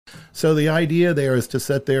So the idea there is to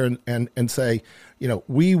sit there and say,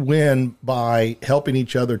 we win by helping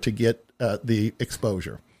each other to get the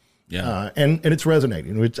exposure. Yeah. And it's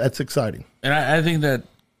resonating. That's exciting. And I think that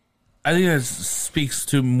speaks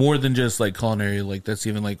to more than just like culinary. Like that's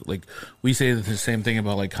even like we say the same thing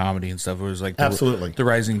about like comedy and stuff. It was like absolutely the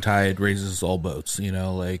rising tide raises all boats. And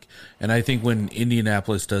I think when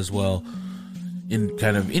Indianapolis does well in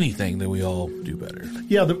kind of anything, that we all do better.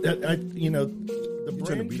 Yeah, the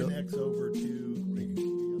brand connects over to.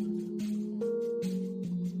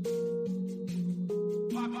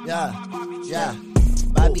 Yeah.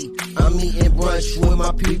 Bobby, I'm eating brunch with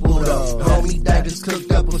my people though. Homie Dak just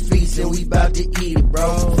cooked up a feast and we bout to eat it,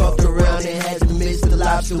 bro. Fucked around and had to mix the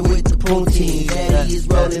lobster with the poutine. Daddy is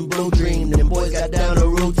rolling blue dream, them boys got down a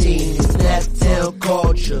routine. It's Naptown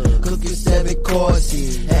culture, cooking 7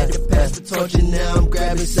 courses. Had to pass the torch and now I'm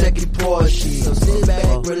grabbing second portion. So sit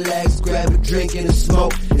back, relax, grab a drink and a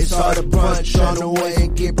smoke. It's hard to brunch on the way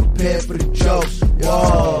and get prepared for the jokes.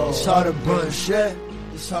 Whoa, it's hard to brunch, yeah.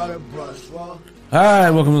 It's hard to brunch, whoa.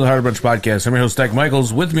 Hi, welcome to the Harder Brunch Podcast. I'm your host, Dak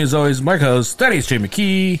Michaels. With me, as always, my co-host, Thaddeus J.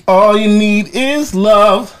 McKee. All you need is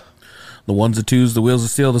love. The ones, the twos, the wheels of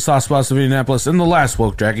steel, the sauce boss of Indianapolis, and the last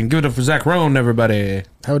woke dragon. Give it up for Zach Rohn, everybody.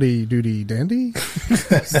 Howdy doody dandy.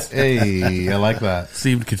 Hey, I like that.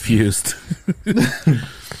 Seemed confused.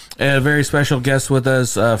 And a very special guest with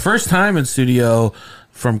us. First time in studio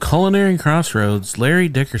from Culinary Crossroads, Larry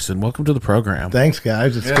Dickerson. Welcome to the program. Thanks,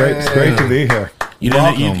 guys. It's great. It's great to be here. You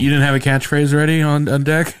didn't have a catchphrase ready on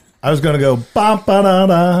deck? I was going to go,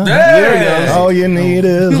 ba-ba-da-da. There it is. All you need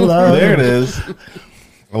is love. There it is.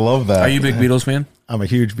 I love that. Are you a big Beatles fan? I'm a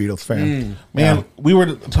huge Beatles fan. Man, we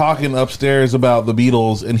were talking upstairs about the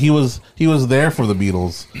Beatles, and he was there for the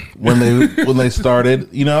Beatles when they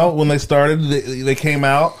started. When they started, they came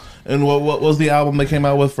out. And what was the album they came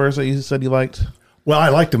out with first that you said you liked? Well, I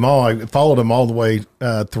liked them all. I followed them all the way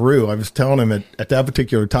through. I was telling him at that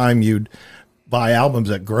particular time you'd buy albums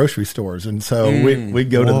at grocery stores. And so we'd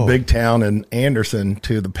go to the big town in Anderson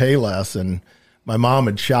to the Payless, and my mom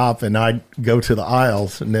would shop and I'd go to the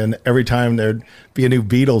aisles. And then every time there'd be a new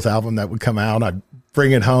Beatles album that would come out, I'd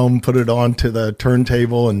bring it home, put it onto the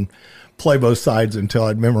turntable and play both sides until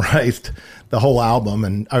I'd memorized the whole album.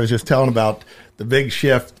 And I was just telling about the big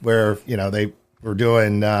shift where, they were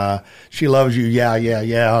doing She Loves You, yeah, yeah,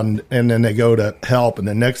 yeah. And then they go to Help. And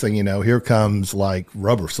the next thing you know, here comes like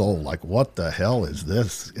Rubber Soul. Like, what the hell is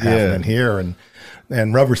this happening here?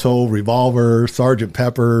 And Rubber Soul, Revolver, Sgt.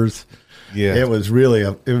 Pepper's. Yeah. It was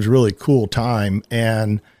really cool time.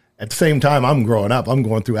 And at the same time, I'm growing up. I'm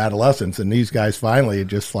going through adolescence. And these guys finally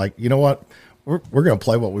just like, you know what? We're going to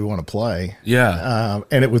play what we want to play. Yeah.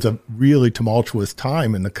 And it was a really tumultuous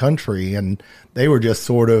time in the country. And they were just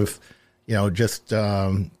sort of,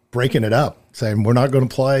 breaking it up, saying we're not going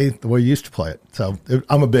to play the way you used to play it. So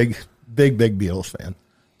I'm a big Beatles fan.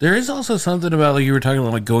 There is also something about, like you were talking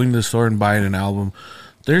about, like going to the store and buying an album.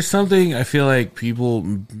 There's something I feel like people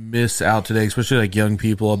miss out today, especially like young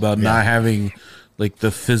people, about not having like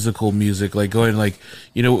the physical music, like going like,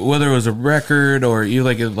 whether it was a record or you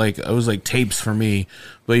like it was like tapes for me,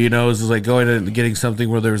 but it was just like going and getting something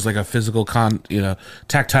where there was like a physical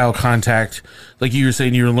tactile contact. Like you were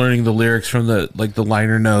saying, you were learning the lyrics from the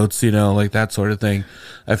liner notes, like that sort of thing.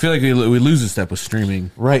 I feel like we lose a step with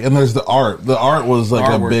streaming. Right. And there's the art. The art was like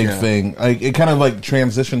Artwork, a big thing. Like it kind of like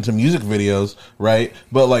transitioned to music videos. Right.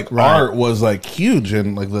 But art was like huge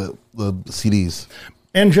in like the CDs.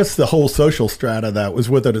 And just the whole social strata that was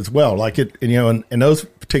with it as well. Like in those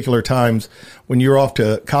particular times when you're off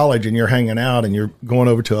to college and you're hanging out and you're going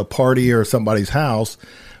over to a party or somebody's house,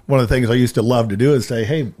 one of the things I used to love to do is say,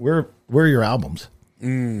 hey, where are your albums?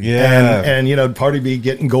 Yeah. And party be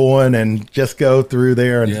getting going and just go through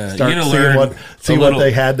there and start seeing what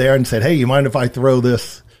they had there and said, hey, you mind if I throw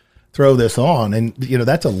this on? And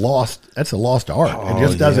that's a lost art. It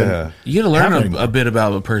just doesn't. You get to learn a bit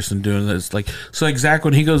about a person doing this. Like Zach,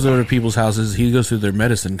 when he goes over to people's houses, he goes through their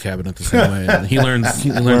medicine cabinet the same way, and he learns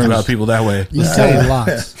about people that way. You tell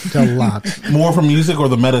lots. More from music or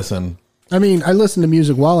the medicine? I mean, I listen to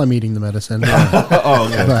music while I'm eating the medicine.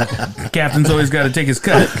 Okay. But Captain's always got to take his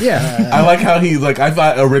cut. Yeah. I like how I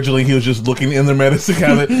thought originally he was just looking in the medicine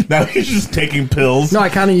cabinet. Now he's just taking pills. No, I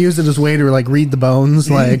kind of used it as a way to read the bones.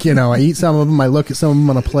 I eat some of them, I look at some of them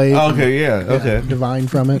on a plate. Okay, okay. Divine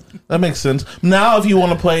from it. That makes sense. Now, if you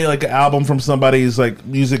want to play like an album from somebody's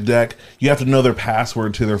music deck, you have to know their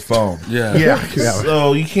password to their phone. Yeah.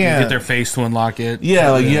 So you can't get their face to unlock it.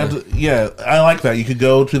 Yeah, you have to. Yeah, I like that. You could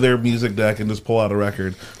go to their music deck and just pull out a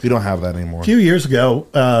record. We don't have that anymore. A few years ago,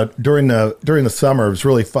 during the summer, it was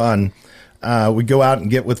really fun. we'd go out and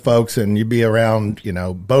get with folks, and you'd be around,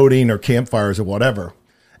 boating or campfires or whatever,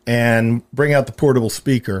 and bring out the portable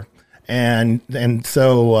speaker. And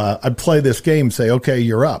so I'd play this game, say, okay,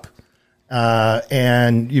 you're up.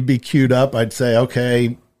 And you'd be queued up. I'd say,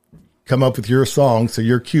 okay, come up with your song. So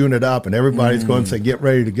you're queuing it up, and everybody's going to say, get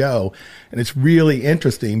ready to go. And it's really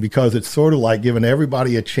interesting because it's sort of like giving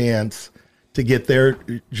everybody a chance to get their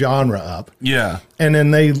genre up. Yeah. And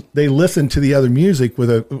then they listen to the other music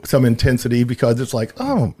with some intensity, because it's like,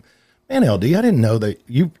 oh, man, LD, I didn't know that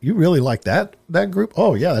you really like that group.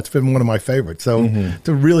 Oh, yeah, that's been one of my favorites. So it's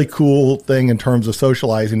a really cool thing in terms of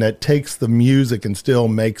socializing that takes the music and still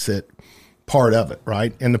makes it part of it,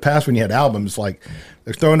 right? In the past, when you had albums, like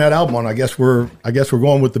they're throwing that album on, I guess we're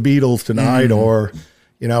going with the Beatles tonight, or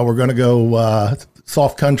we're going to go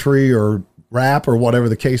soft country or rap or whatever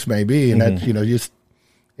the case may be, and that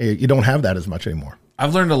you don't have that as much anymore.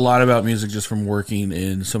 I've learned a lot about music just from working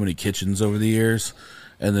in so many kitchens over the years,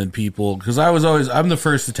 and then people, because I'm the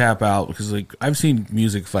first to tap out, because like I've seen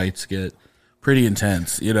music fights get pretty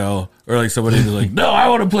intense, or like somebody who's like, no, I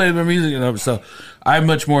want to play my music, so I'm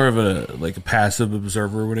much more of a passive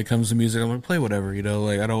observer when it comes to music. I'm like, play whatever,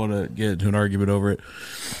 like I don't want to get into an argument over it.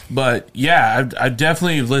 But yeah, I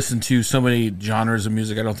definitely listened to so many genres of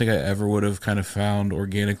music I don't think I ever would have kind of found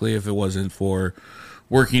organically if it wasn't for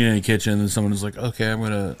working in a kitchen and someone was like, okay, I'm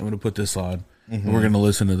gonna put this on. And we're going to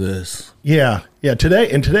listen to this. Yeah. In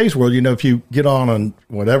today's world, if you get on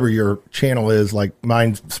whatever your channel is, like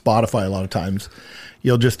mine's Spotify a lot of times,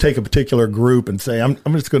 you'll just take a particular group and say, I'm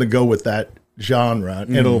just going to go with that genre.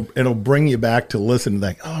 It'll bring you back to listen to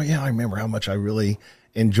that. Oh, yeah, I remember how much I really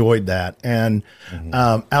enjoyed that. And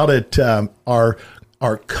out at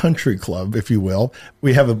our country club, if you will,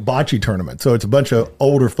 we have a bocce tournament. So it's a bunch of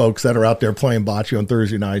older folks that are out there playing bocce on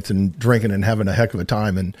Thursday nights and drinking and having a heck of a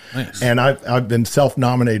time. And nice. And I've been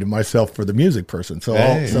self-nominated myself for the music person. So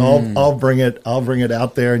I'll bring it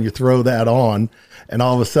out there, and you throw that on, and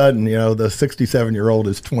all of a sudden, the 67-year-old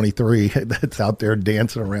is 23 that's out there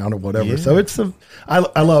dancing around or whatever. Yeah. So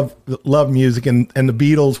I love music, and the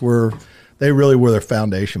Beatles they really were their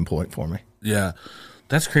foundation point for me. Yeah.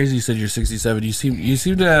 That's crazy. You said you're 67. You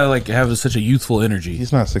seem to have such a youthful energy.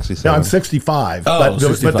 He's not 67. No, I'm 65. Oh,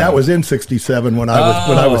 65. But that was in 67 when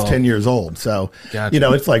I was 10 years old. So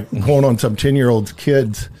Gotcha. It's like going on some 10-year-old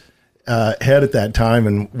kid's head at that time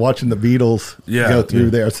and watching the Beatles go through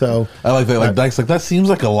there. So I like that. Like Dyke's like, that seems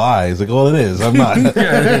like a lie. He's like, well, it is. I'm not.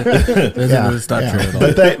 It's not true at all.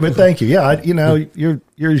 But thank you. Yeah,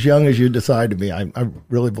 you're as young as you decide to be. I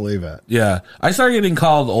really believe that. Yeah, I started getting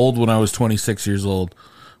called old when I was 26 years old.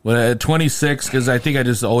 When at 26, because I think I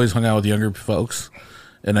just always hung out with younger folks,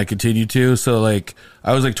 and I continued to. So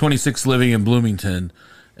I was 26 living in Bloomington.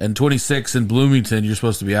 And 26 in Bloomington, you're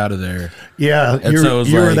supposed to be out of there. Yeah, you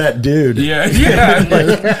were that dude. Yeah.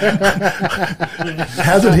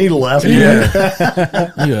 Hasn't he left?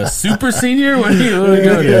 Yeah. You a super senior? What are you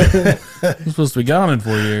doing here? I'm supposed to be gone in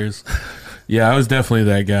 4 years. Yeah, I was definitely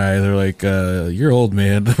that guy. They're like, you're old,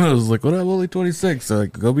 man. I was like, well, I'm only 26. So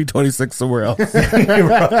go be 26 somewhere else.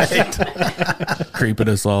 Right. Creeping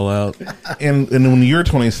us all out. And when you're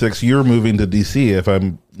 26, you're moving to D.C., if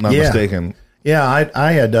I'm not mistaken. Yeah,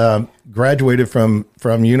 I had graduated from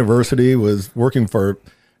university, was working for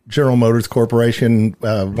General Motors Corporation,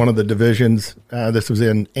 one of the divisions. This was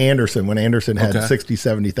in Anderson when Anderson had 60,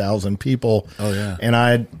 70,000 people. Oh, yeah. And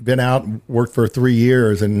I had been out and worked for 3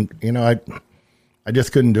 years, and, I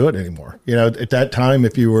just couldn't do it anymore. At that time,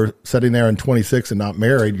 if you were sitting there and 26 and not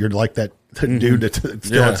married, you're like that dude that's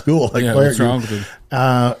still at school. What's wrong with him?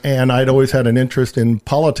 And I'd always had an interest in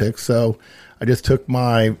politics, so I just took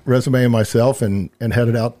my resume and myself and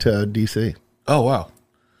headed out to D.C. Oh, wow.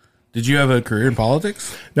 Did you have a career in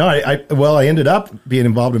politics? No, I ended up being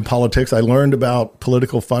involved in politics. I learned about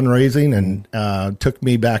political fundraising and took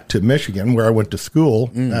me back to Michigan, where I went to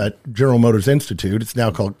school at General Motors Institute. It's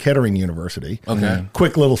now called Kettering University. Okay.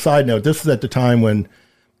 Quick little side note. This is at the time when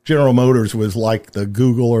General Motors was like the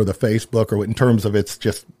Google or the Facebook, or in terms of its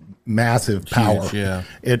just massive power. Huge, yeah.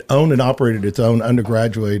 It owned and operated its own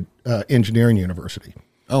undergraduate engineering university.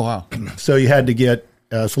 Oh, wow. So you had to get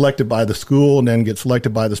selected by the school and then get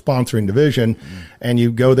selected by the sponsoring division. And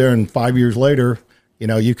you go there, and 5 years later,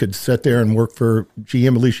 you could sit there and work for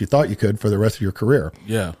GM, at least you thought you could, for the rest of your career.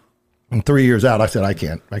 Yeah. And 3 years out, I said, I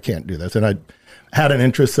can't do this. And I had an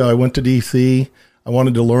interest, so I went to D.C. I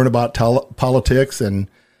wanted to learn about politics, and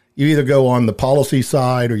you either go on the policy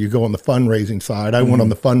side or you go on the fundraising side. I went on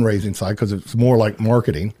the fundraising side because it's more like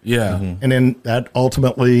marketing. Yeah. And then that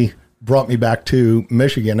ultimately brought me back to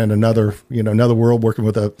Michigan and another world, working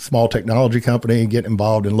with a small technology company, getting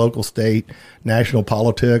involved in local, state, national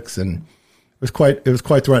politics. And It was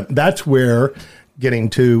quite the run. That's where getting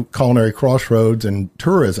to Culinary Crossroads and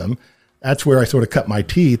tourism, that's where I sort of cut my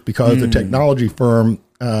teeth, because the technology firm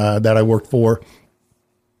that I worked for,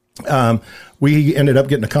 we ended up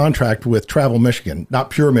getting a contract with Travel Michigan,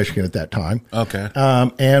 not Pure Michigan at that time. Okay.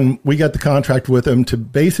 And we got the contract with them to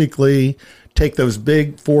basically take those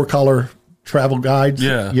big 4-color travel guides.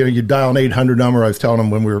 Yeah. You know, you dial an 800 number. I was telling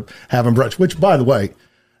them when we were having brunch, which, by the way,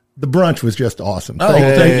 the brunch was just awesome. Oh,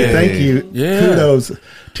 Thank you. Yeah. Kudos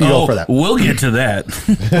to you all for that. We'll get to that.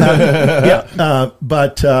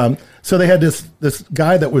 So they had this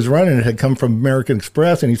guy that was running it had come from American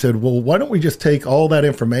Express, and he said, well, why don't we just take all that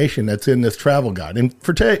information that's in this travel guide? And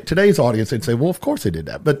for today's audience, they'd say, well, of course they did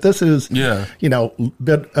that. But this is, you know,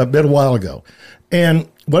 a bit a while ago. And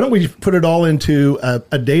why don't we put it all into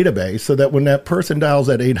a database so that when that person dials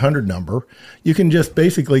that 800 number, you can just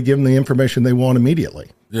basically give them the information they want immediately,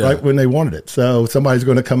 right when they wanted it. So somebody's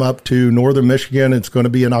going to come up to northern Michigan. It's going to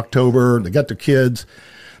be in October. They got their kids.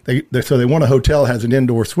 So they want a hotel that has an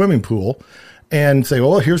indoor swimming pool, and say,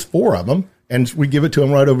 well, here's 4 of them. And we give it to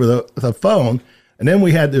them right over the phone. And then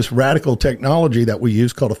we had this radical technology that we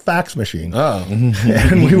used called a fax machine. Oh.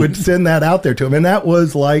 And we would send that out there to them. And that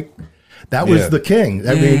was like, that was the king.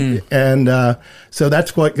 I mean, and so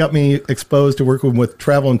that's what got me exposed to working with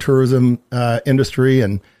travel and tourism industry.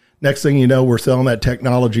 And next thing you know, we're selling that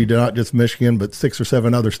technology to not just Michigan, but 6 or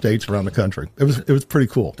 7 other states around the country. It was pretty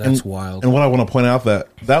cool. That's wild. And what I want to point out,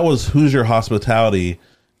 that was Hoosier hospitality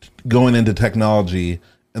going into technology,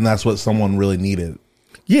 and that's what someone really needed.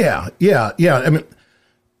 Yeah. I mean,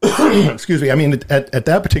 excuse me. I mean, at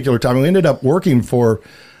that particular time, we ended up working for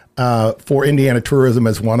Indiana Tourism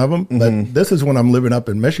as one of them. But this is when I'm living up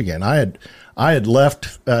in Michigan. I had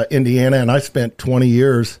left Indiana, and I spent 20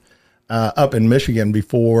 years up in Michigan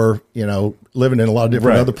before, you know, living in a lot of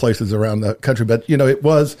different other places around the country. But, you know, it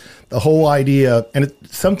was the whole idea, and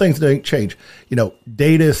some things didn't change. You know,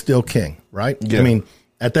 data is still king, right? Yeah. I mean,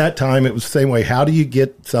 at that time, it was the same way. How do you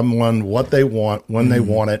get someone what they want, when they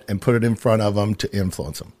want it, and put it in front of them to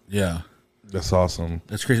influence them? Yeah. That's awesome.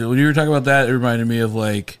 That's crazy. When you were talking about that, it reminded me of,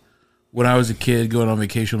 like, when I was a kid going on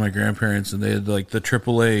vacation with my grandparents, and they had, like, the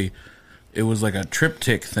AAA. It was like a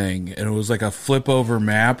triptych thing, and it was like a flip over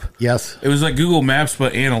map. Yes. It was like Google Maps,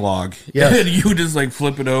 but analog. Yes. And you just like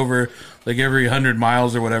flip it over like every 100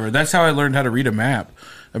 miles or whatever. That's how I learned how to read a map.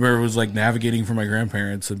 I remember it was like navigating for my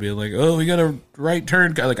grandparents and being like, oh, we got a right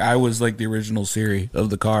turn. Like I was like the original Siri of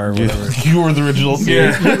the car or whatever. You were the original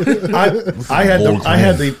Siri. Yeah. I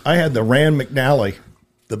had the Rand McNally,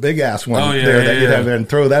 the big ass one that you'd have and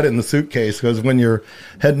throw that in the suitcase, because when you're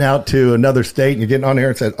heading out to another state and you're getting on here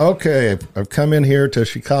and said, okay, I've come in here to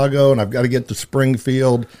Chicago and I've got to get to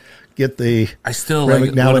Springfield, get the Rand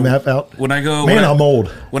McNally map out. I'm old.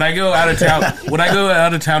 When I go out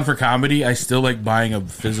of town for comedy, I still like buying a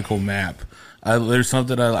physical map. There's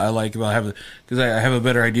something I like about having, because I have a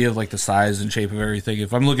better idea of like the size and shape of everything.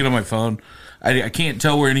 If I'm looking at my phone, I can't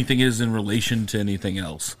tell where anything is in relation to anything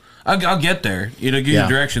else. I'll get there, you know, give you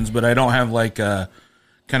directions, but I don't have like a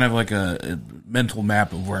kind of like a mental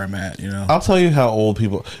map of where I'm at, you know. I'll tell you how old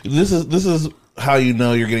people. This is how you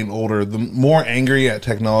know you're getting older. The more angry at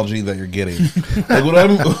technology that you're getting.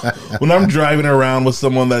 Like when I'm driving around with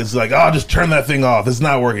someone that's like, oh, just turn that thing off. It's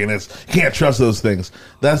not working. You can't trust those things.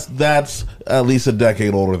 That's at least a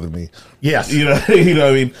decade older than me. Yes. You know what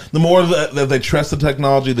I mean? The more that they trust the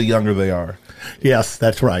technology, the younger they are. Yes,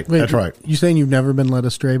 that's right. Wait, that's right. You saying you've never been led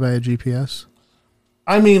astray by a GPS?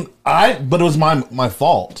 I mean, but it was my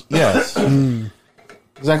fault. Yes.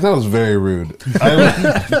 Zach, that was very rude.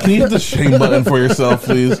 Can you hit the shame button for yourself,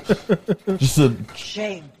 please?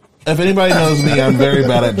 Shame. If anybody knows me, I'm very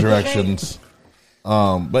bad at directions.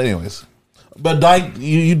 But anyways. But Dyke,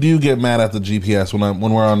 you do get mad at the GPS when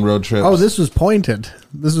we're on road trips. Oh, this was pointed.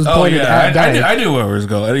 This was pointed at Dyke. I knew where it was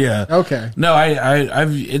going. Yeah. Okay. No,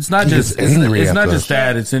 I've. It's not just. It's not just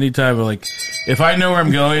that. It's any time of like, if I know where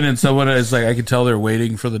I'm going and someone is like, I can tell they're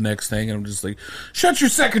waiting for the next thing, and I'm just like, shut your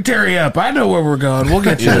secretary up. I know where we're going. We'll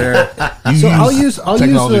get you there. So I'll use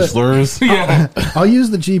the slurs. Yeah. I'll use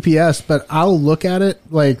the GPS, but I'll look at it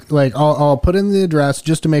like I'll put in the address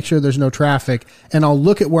just to make sure there's no traffic, and I'll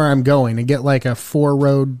look at where I'm going and get like a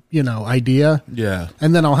 4-road, idea. Yeah.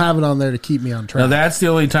 And then I'll have it on there to keep me on track. Now that's the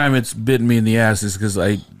only time it's bitten me in the ass is because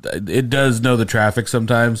it does know the traffic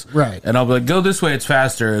sometimes. Right. And I'll be like, go this way, it's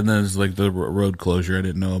faster. And then it's like the road closure I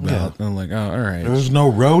didn't know about. Yeah. And I'm like, oh, all right. There's no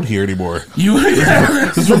road here anymore.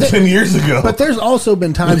 This was 10 years ago. But there's also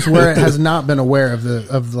been times where it has not been aware of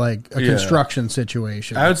a construction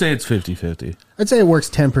situation. I would say it's 50-50. I'd say it works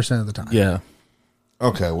 10% of the time. Yeah.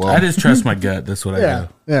 Okay, well. I just trust my gut. That's what I do.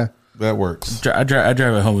 Yeah. That works. I drive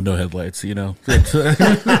at home with no headlights. You know.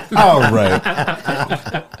 All right.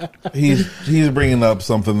 He's bringing up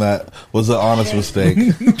something that was an honest mistake.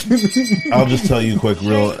 I'll just tell you real quick,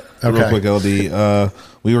 LD.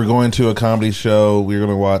 We were going to a comedy show. We were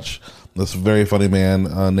going to watch this very funny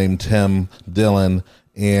man named Tim Dillon,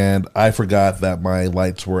 and I forgot that my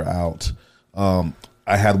lights were out. I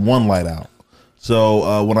had one light out.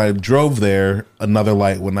 So when I drove there, another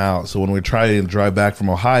light went out. So when we tried to drive back from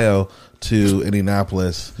Ohio to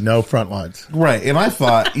Indianapolis, no front lights. Right, and I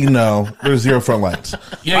thought, there's zero front lights.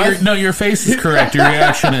 Yeah, your face is correct. Your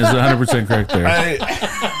reaction is 100% correct there.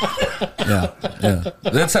 Yeah.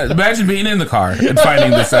 That's imagine being in the car and finding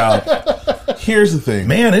this out. Here's the thing,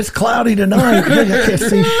 man. It's cloudy tonight. I can't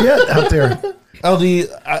see shit out there. LD,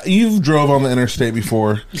 you've drove on the interstate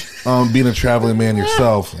before, being a traveling man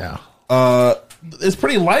yourself. Yeah. It's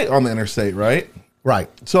pretty light on the interstate, right? Right.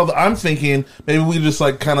 So I'm thinking maybe we just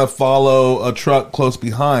kind of follow a truck close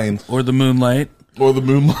behind. Or the moonlight. Be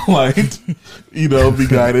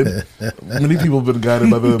guided. Many people have been guided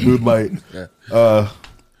by the moonlight.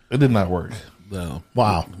 It did not work. No.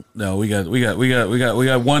 Wow. No, we got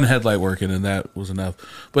one headlight working, and that was enough.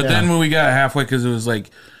 But then when we got halfway, because it was like,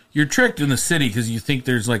 you're tricked in the city because you think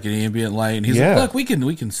there's like an ambient light, and he's like, "Look, we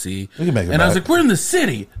can see." We can make it. And I was like, "We're in the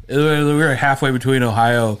city." We were halfway between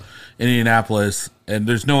Ohio and Indianapolis, and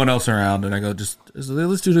there's no one else around. And I go,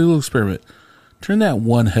 let's do a little experiment. Turn that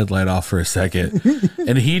one headlight off for a second,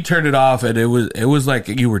 and he turned it off, and it was like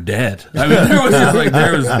you were dead. I mean,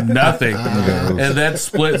 there was nothing, and that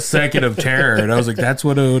split second of terror, and I was like, "That's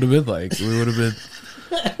what it would have been like. We would have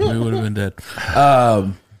been dead."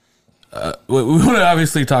 We want to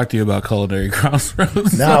obviously talk to you about Culinary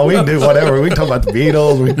Crossroads. No, we can do whatever. We can talk about the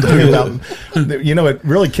Beatles. We can talk about, it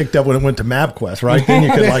really kicked up when it went to MapQuest, right? Then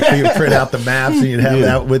you could you print out the maps and you'd have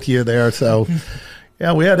that with you there. So,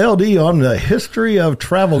 yeah, we had LD on the history of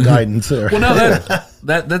travel guidance there. Well, no,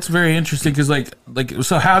 that's very interesting because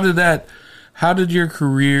so how did your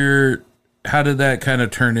career, how did that kind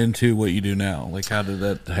of turn into what you do now? Like, how did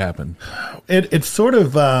that happen? It's sort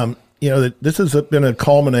of, this has been a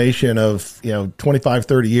culmination of, 25,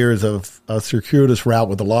 30 years of a circuitous route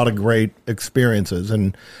with a lot of great experiences.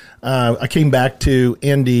 And I came back to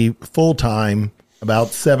Indy full time about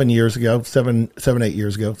 7 years ago, 8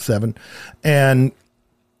 years ago. And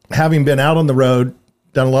having been out on the road,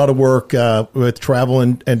 done a lot of work with travel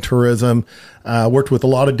and tourism, worked with a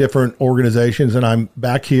lot of different organizations, and I'm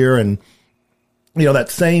back here. And, that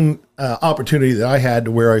same opportunity that I had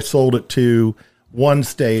to where I sold it to one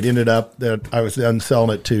state ended up that I was then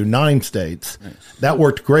selling it to 9 states. Nice. That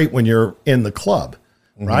worked great when you're in the club,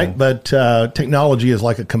 right? But technology is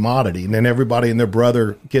like a commodity, and then everybody and their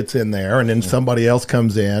brother gets in there, and then somebody else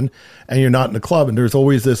comes in, and you're not in the club. And there's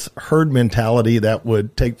always this herd mentality that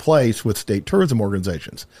would take place with state tourism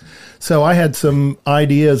organizations. So I had some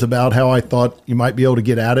ideas about how I thought you might be able to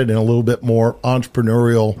get at it in a little bit more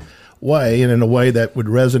entrepreneurial way, and in a way that would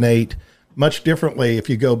resonate much differently if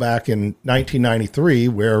you go back in 1993,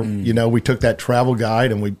 where, we took that travel guide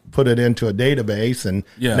and we put it into a database and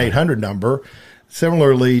an 800 number.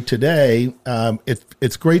 Similarly, today,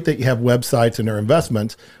 it's great that you have websites and their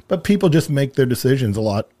investments, but people just make their decisions a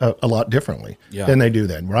lot differently than they do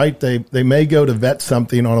then, right? They may go to vet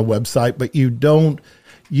something on a website, but you don't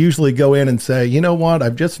usually go in and say, you know what,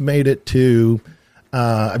 I've just made it to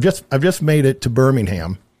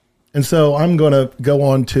Birmingham. And so I'm going to go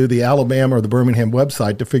on to the Alabama or the Birmingham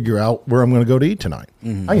website to figure out where I'm going to go to eat tonight.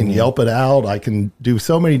 Mm-hmm. I can Yelp it out. I can do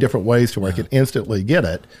so many different ways to where I can instantly get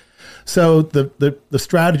it. So the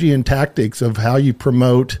strategy and tactics of how you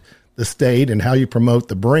promote the state and how you promote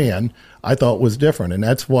the brand, I thought was different. And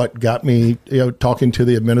that's what got me, talking to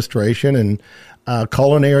the administration, and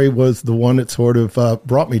Culinary was the one that sort of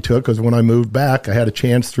brought me to it, because when I moved back, I had a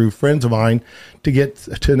chance through friends of mine to get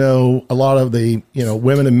to know a lot of the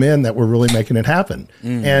women and men that were really making it happen.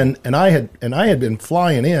 And I had been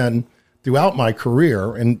flying in throughout my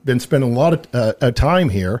career and been spending a lot of time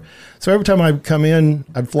here. So every time I'd come in,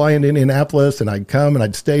 I'd fly into Indianapolis, and I'd come and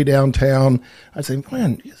I'd stay downtown. I'd say,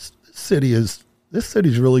 man, this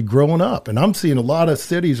city's really growing up, and I'm seeing a lot of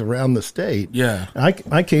cities around the state. Yeah, and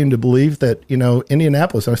I came to believe that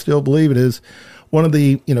Indianapolis, I still believe it is one of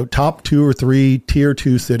the top 2 or 3 tier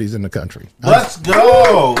 2 cities in the country. Let's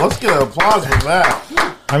go! Let's get an applause for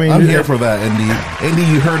that. I mean, I'm here for that, Indy. Indy,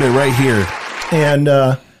 you heard it right here.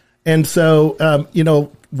 And so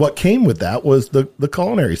what came with that was the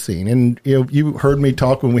culinary scene. And you heard me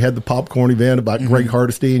talk when we had the popcorn event about Greg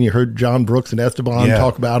Hardesty, and you heard John Brooks and Esteban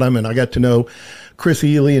talk about him, and I got to know Chris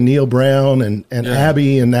Ely and Neil Brown and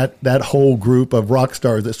Abby and that whole group of rock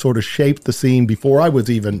stars that sort of shaped the scene before I was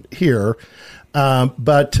even here.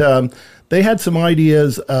 But they had some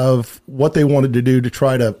ideas of what they wanted to do to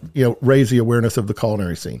try to raise the awareness of the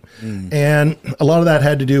culinary scene. And a lot of that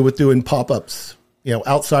had to do with doing pop-ups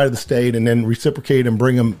outside of the state and then reciprocate and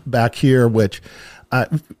bring them back here, which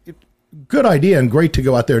good idea and great to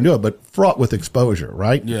go out there and do it, but fraught with exposure,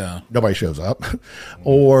 right? Yeah. Nobody shows up.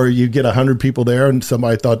 Or you get 100 people there and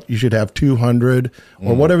somebody thought you should have 200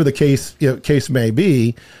 or whatever the case may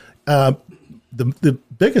be. The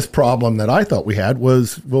biggest problem that I thought we had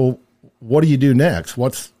was, well, what do you do next?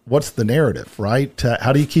 What's the narrative, right?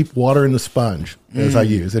 How do you keep water in the sponge, as I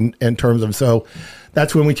use in terms of, so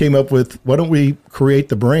that's when we came up with, why don't we create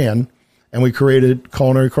the brand? And we created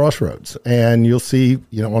Culinary Crossroads. And you'll see,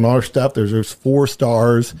 on our stuff, there's 4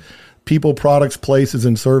 stars, people, products, places,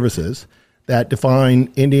 and services that define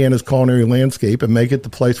Indiana's culinary landscape and make it the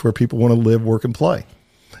place where people want to live, work, and play.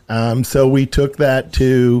 So we took that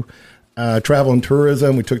to travel and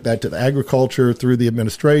tourism. We took that to the agriculture through the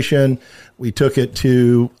administration. We took it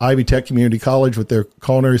to Ivy Tech Community College with their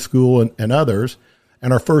culinary school and others.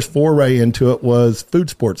 And our first foray into it was food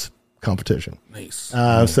sports competition. Nice.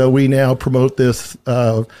 So we now promote this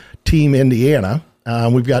Team Indiana.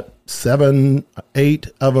 We've got 7, 8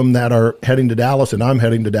 of them that are heading to Dallas, and I'm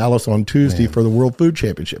heading to Dallas on Tuesday for the World Food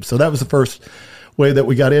Championship. So that was the first way that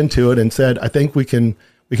we got into it and said, I think we can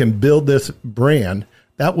build this brand.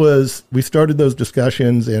 We started those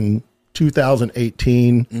discussions in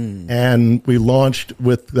 2018, and we launched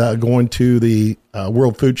with going to the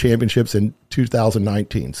World Food Championships in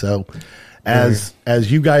 2019. So as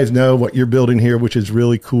you guys know, what you're building here, which is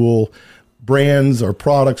really cool, brands or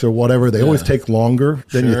products or whatever, they always take longer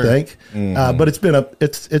than you think. But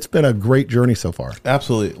it's been a great journey so far.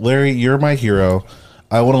 Absolutely. Larry, you're my hero.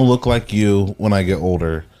 I want to look like you when I get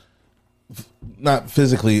older. Not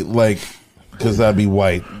physically, because that'd be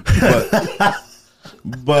white,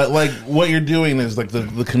 but like what you're doing is like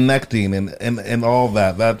the connecting and all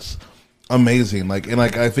that. That's amazing.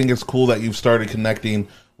 I think it's cool that you've started connecting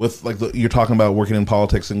with you're talking about working in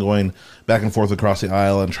politics and going back and forth across the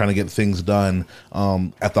aisle and trying to get things done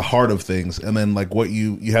at the heart of things. And then what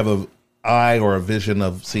you have a eye or a vision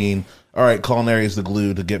of seeing, all right, culinary is the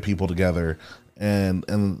glue to get people together. And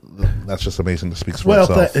that's just amazing to speak for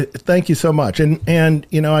itself. Thank you so much. And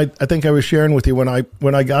I think I was sharing with you when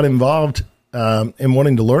I got involved in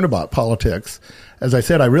wanting to learn about politics. As I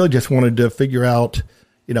said, I really just wanted to figure out,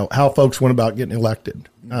 how folks went about getting elected,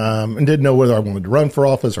 and didn't know whether I wanted to run for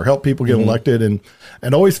office or help people get elected, and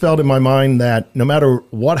always felt in my mind that no matter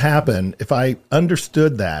what happened, if I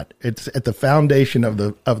understood that it's at the foundation of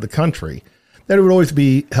the country, that it would always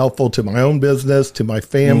be helpful to my own business, to my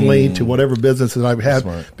family, to whatever business that I've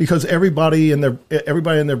had, because everybody and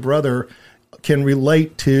their brother can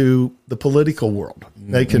relate to the political world.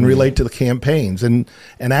 They can relate to the campaigns, and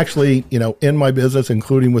actually, in my business,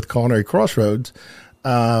 including with Culinary Crossroads,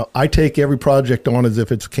 I take every project on as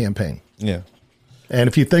if it's a campaign. Yeah. And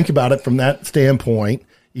if you think about it from that standpoint,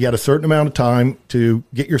 you got a certain amount of time to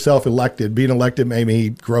get yourself elected. Being elected may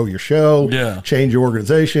mean grow your show, change your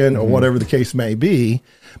organization, or whatever the case may be.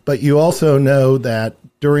 But you also know that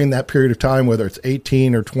during that period of time, whether it's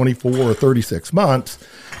 18 or 24 or 36 months,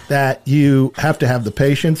 that you have to have the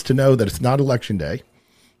patience to know that it's not election day.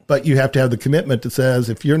 But you have to have the commitment that says,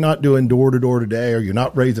 if you're not doing door to door today, or you're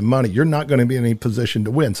not raising money, you're not going to be in any position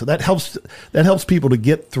to win. So that helps people to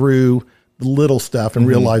get through the little stuff and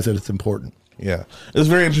realize that it's important. Yeah, it's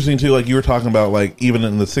very interesting too. Like you were talking about, even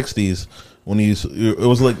in the '60s when it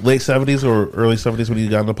was late '70s or early '70s when you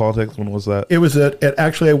got into politics. When was that? It was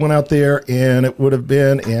actually I went out there, and it would have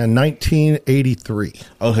been in 1983.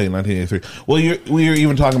 Okay, 1983. Well, we were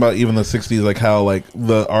even talking about even the '60s, like how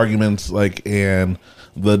the arguments and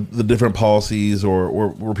the different policies or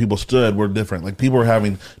where people stood were different. Like people were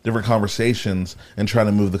having different conversations and trying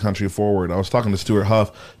to move the country forward. I was talking to Stuart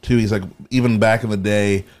Huff too. He's like, even back in the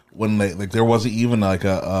day when there wasn't even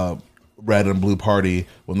a red and blue party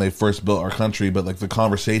when they first built our country, but the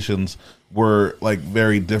conversations were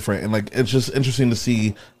very different. And it's just interesting to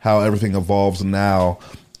see how everything evolves now,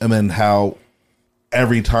 and then how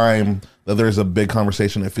every time that there's a big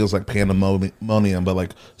conversation, it feels like pandemonium,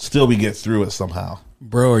 but still we get through it somehow.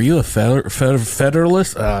 Bro, are you a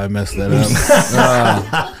Federalist? I messed that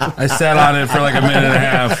up. I sat on it for a minute and a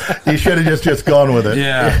half. You should have just gone with it.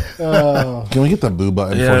 Yeah. Can we get the boo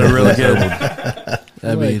button? Yeah, really good.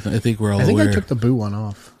 I think we're all I think aware. I took the boo one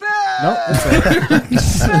off. No,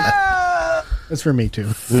 that's right. That's for me too.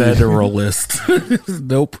 Federalist.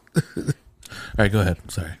 Nope. All right, go ahead.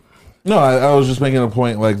 Sorry. No, I was just making a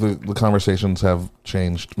point. Like the conversations have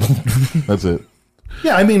changed. That's it.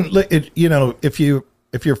 Yeah, I mean, if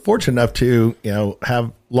you're fortunate enough to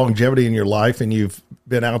have longevity in your life and you've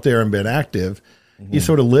been out there and been active, you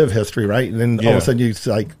sort of live history, right? And then all of a sudden you're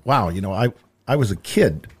like, wow, I was a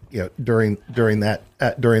kid, during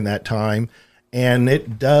that time, and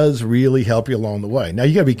it does really help you along the way. Now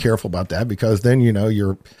you got to be careful about that, because then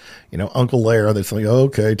you're Uncle Lair that's like, oh,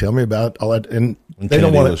 okay, tell me about all that, and they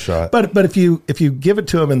don't want to. But if you give it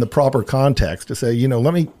to them in the proper context to say,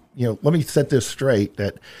 let me set this straight,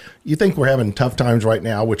 that you think we're having tough times right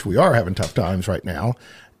now, which we are having tough times right now.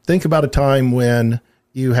 Think about a time when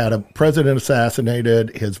you had a president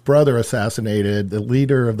assassinated, his brother assassinated, the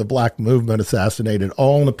leader of the black movement assassinated,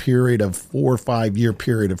 all in a period of 4 or 5 year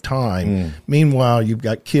period of time. Meanwhile, you've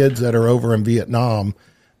got kids that are over in Vietnam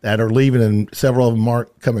that are leaving, and several of them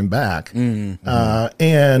aren't coming back. And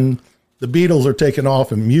the Beatles are taking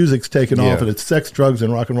off, and music's taking off, and it's sex, drugs,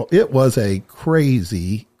 and rock and roll. It was a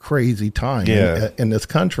crazy time in this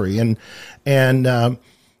country. And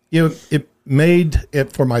it made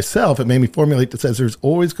it, for myself, it made me formulate that says there's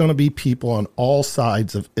always going to be people on all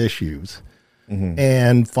sides of issues,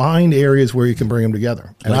 and find areas where you can bring them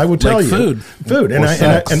together. And I would tell you, food, and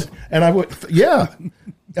I would,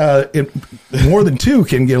 more than two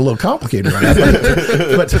can get a little complicated, right?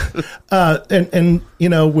 But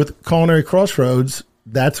with Culinary Crossroads,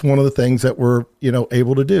 that's one of the things that we're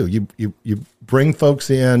able to do. You bring folks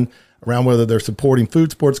in around, whether they're supporting food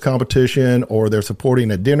sports competition, or they're supporting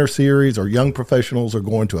a dinner series, or young professionals are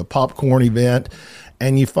going to a popcorn event,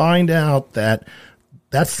 and you find out that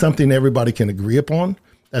that's something everybody can agree upon.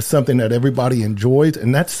 That's something that everybody enjoys,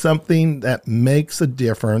 and that's something that makes a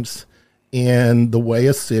difference in the way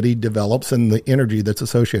a city develops and the energy that's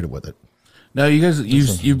associated with it. Now, you guys,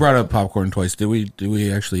 you brought up popcorn twice. Did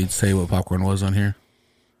we actually say what popcorn was on here?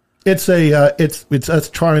 It's it's us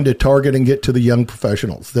trying to target and get to the young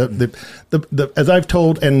professionals. The as I've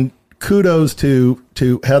told, and kudos to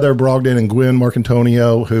Heather Brogdon and Gwen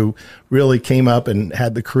Marcantonio, who really came up and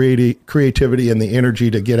had the creativity and the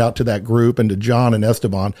energy to get out to that group, and to John and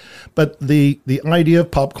Esteban. But the idea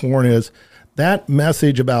of popcorn is that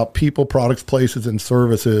message about people, products, places, and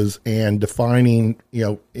services, and defining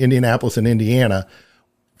Indianapolis and Indiana.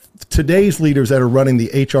 Today's leaders that are running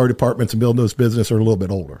the HR departments and building those businesses are a little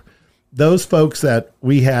bit older. Those folks that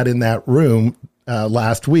we had in that room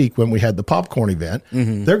last week when we had the popcorn event,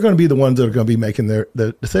 they're going to be the ones that are going to be making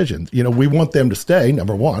the decisions. We want them to stay,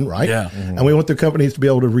 number one, right? Yeah. And we want their companies to be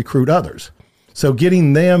able to recruit others. So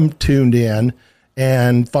getting them tuned in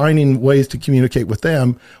and finding ways to communicate with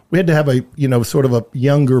them, we had to have a sort of a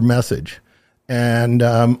younger message. And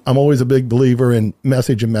I'm always a big believer in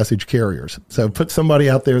message and message carriers. So put somebody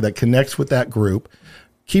out there that connects with that group,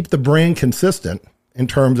 keep the brand consistent in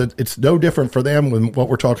terms of it's no different for them than what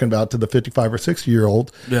we're talking about to the 55 or 60 year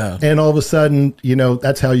old. Yeah. And all of a sudden,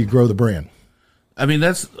 that's how you grow the brand. I mean,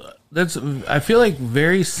 that's I feel like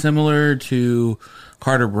very similar to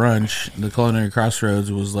Carter Brunch. The Culinary Crossroads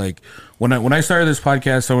was like, when I started this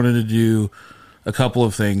podcast, I wanted to do a couple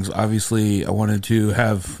of things. Obviously, I wanted to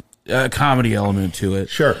have a comedy element to it.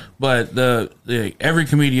 Sure. But every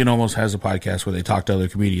comedian almost has a podcast where they talk to other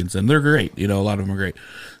comedians, and they're great. A lot of them are great.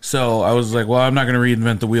 So I was like, well, I'm not going to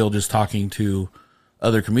reinvent the wheel just talking to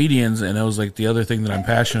other comedians. And I was like, the other thing that I'm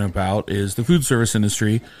passionate about is the food service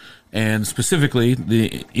industry, and specifically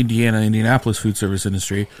the Indianapolis food service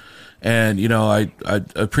industry. And, I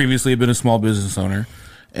previously had been a small business owner,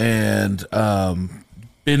 and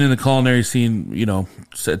been in the culinary scene,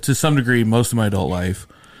 to some degree, most of my adult life.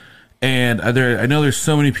 And I know there's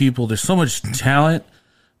so many people, there's so much talent,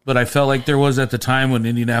 but I felt like there was at the time when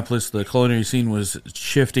Indianapolis, the culinary scene was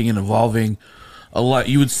shifting and evolving a lot.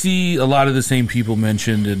 You would see a lot of the same people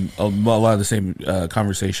mentioned in a lot of the same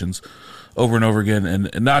conversations over and over again. And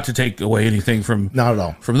not to take away anything from not at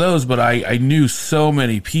all from those, but I knew so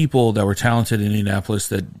many people that were talented in Indianapolis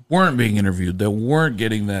that weren't being interviewed, that weren't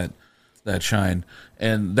getting that shine.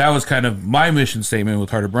 And that was kind of my mission statement with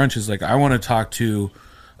Heart of Brunch, is like, I want to talk to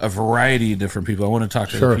a variety of different people. I want to talk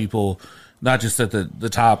to the people, not just at the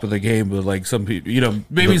top of the game, but like some people,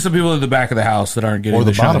 maybe some people at the back of the house that aren't getting or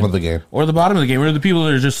the bottom of the game, or the bottom of the game, or the people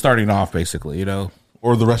that are just starting off, basically,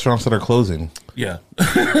 or the restaurants that are closing. Yeah.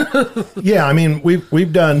 Yeah. I mean,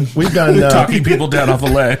 we've done talking people down off a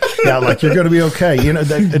ledge. Yeah. Like, you're going to be okay.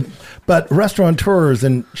 But restaurateurs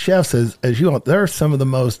and chefs, as you know, they're some of the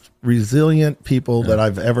most resilient people that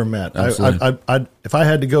I've ever met. If I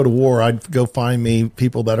had to go to war, I'd go find me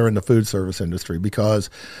people that are in the food service industry because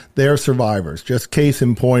they're survivors. Just case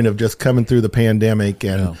in point of just coming through the pandemic.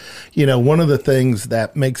 And, one of the things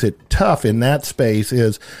that makes it tough in that space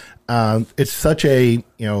is it's such a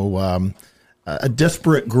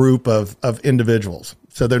disparate group of individuals.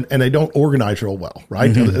 So they don't organize real well,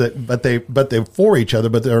 right? Mm-hmm. But they're for each other,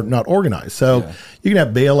 but they're not organized. So you can have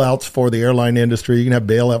bailouts for the airline industry, you can have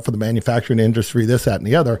bailout for the manufacturing industry, this, that, and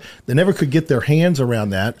the other. They never could get their hands around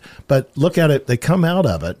that. But look at it, they come out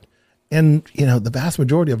of it, and the vast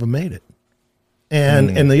majority of them made it.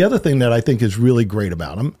 And the other thing that I think is really great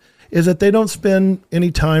about them is that they don't spend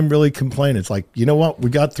any time really complaining. It's like, you know what, we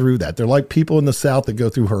got through that. They're like people in the South that go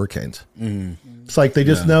through hurricanes. It's like they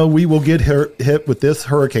just know we will get hit with this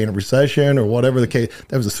hurricane, a recession or whatever the case.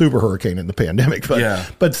 That was a super hurricane in the pandemic.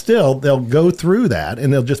 But still, they'll go through that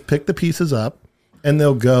and they'll just pick the pieces up and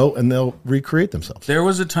they'll go and they'll recreate themselves. There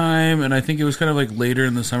was a time, and I think it was kind of like later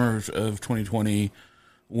in the summer of 2020,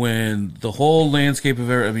 when the whole landscape of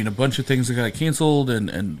a bunch of things that got canceled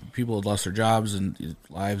and people had lost their jobs and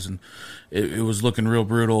lives, and it was looking real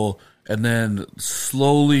brutal. And then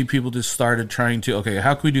slowly people just started trying to, okay,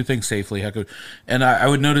 how can we do things safely? And I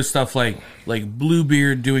would notice stuff like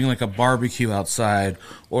Bluebeard doing like a barbecue outside,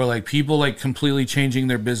 or like people like completely changing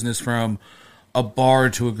their business from a bar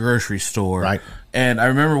to a grocery store. Right. And I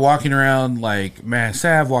remember walking around like Mass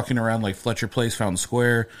Ave, walking around like Fletcher Place, Fountain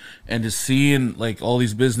Square, and just seeing like all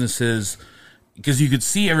these businesses, because you could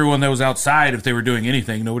see everyone that was outside if they were doing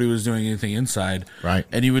anything. Nobody was doing anything inside. Right.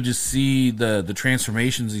 And you would just see the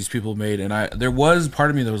transformations these people made. And there was part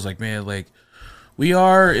of me that was like, man, like we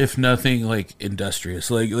are, if nothing, like industrious.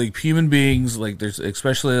 Like human beings, like there's,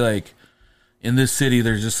 especially like in this city,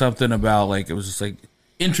 there's just something about like, it was just like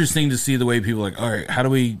interesting to see the way people like, all right, how do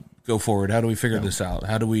we go forward? How do we figure this out?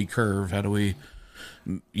 How do we curve? How do we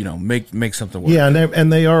make something work? Yeah,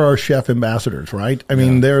 and they are our chef ambassadors, right? I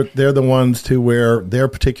mean, they're the ones to where their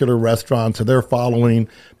particular restaurants or their following,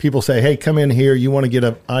 people say, hey, come in here. You want to get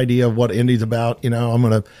an idea of what Indy's about? I'm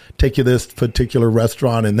going to take you to this particular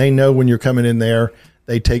restaurant, and they know when you're coming in there,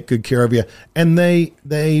 they take good care of you, and they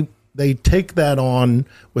take that on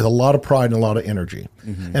with a lot of pride and a lot of energy.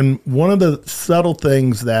 Mm-hmm. And one of the subtle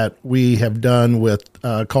things that we have done with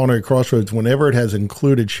Culinary Crossroads, whenever it has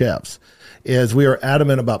included chefs, is we are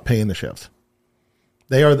adamant about paying the chefs.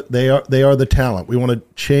 They are the talent. We want to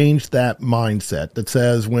change that mindset that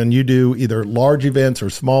says when you do either large events or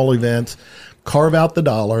small events, carve out the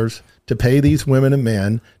dollars to pay these women and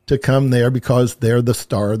men to come there because they're the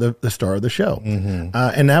star of the show. Mm-hmm.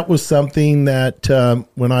 And that was something that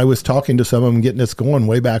when I was talking to some of them, getting this going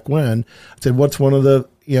way back when, I said, what's one of the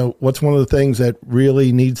things that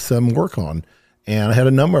really needs some work on? And I had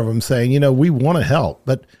a number of them saying, we want to help,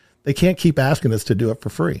 but they can't keep asking us to do it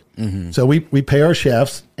for free. Mm-hmm. So we pay our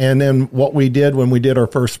chefs. And then what we did when we did our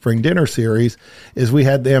first spring dinner series is we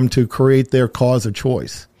had them to create their cause of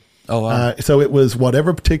choice. Oh, wow. So it was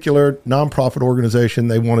whatever particular nonprofit organization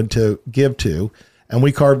they wanted to give to. And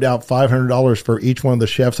we carved out $500 for each one of the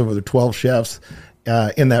chefs, over the 12 chefs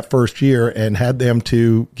in that first year, and had them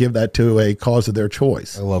to give that to a cause of their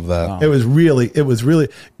choice. I love that. Wow. It was really,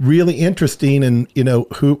 really interesting, and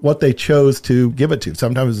what they chose to give it to.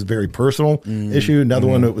 Sometimes it was a very personal issue. Another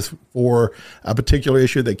one, it was for a particular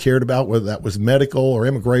issue they cared about, whether that was medical or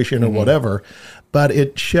immigration or whatever. But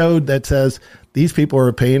it showed that says these people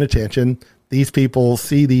are paying attention. These people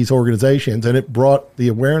see these organizations, and it brought the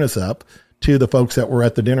awareness up to the folks that were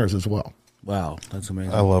at the dinners as well. Wow, that's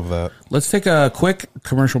amazing. I love that. Let's take a quick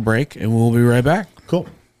commercial break, and we'll be right back. Cool.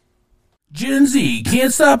 Gen Z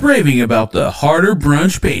can't stop raving about the Harder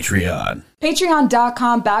Brunch Patreon.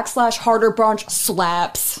 Patreon.com/Harder Brunch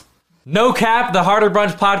slaps. No cap, the Harder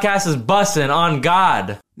Brunch podcast is bussin' on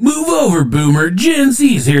God. Move over, Boomer. Gen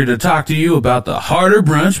Z's here to talk to you about the Harder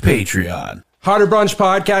Brunch Patreon. Harder Brunch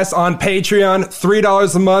podcast on Patreon,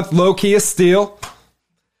 $3 a month, low key is steal.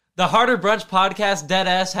 The Harder Brunch podcast,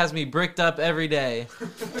 deadass, has me bricked up every day.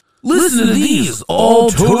 Listen to these all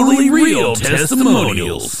totally real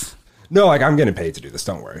testimonials. No, I'm getting paid to do this,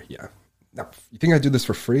 don't worry. Yeah. No, you think I do this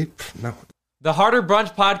for free? No. The Harder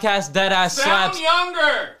Brunch podcast, deadass slaps. Sound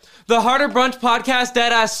younger! The Harder Brunch podcast,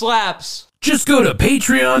 deadass slaps. Just go to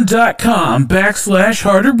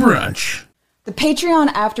patreon.com/Harder Brunch. The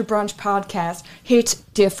Patreon After Brunch podcast hits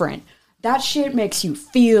different. That shit makes you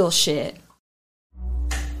feel shit.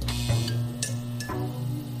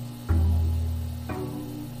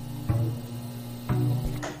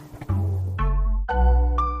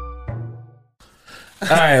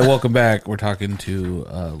 right, welcome back. We're talking to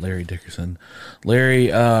Larry Dickerson. Larry,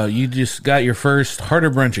 you just got your first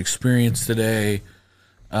Harder Brunch experience today.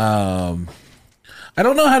 I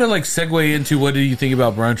don't know how to like segue into what did you think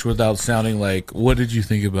about brunch without sounding like what did you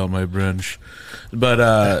think about my brunch,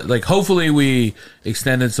 but like hopefully we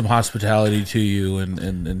extended some hospitality to you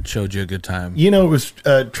and showed you a good time. You know, it was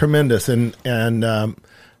tremendous, and you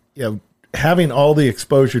know, having all the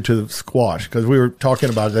exposure to the squash, because we were talking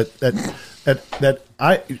about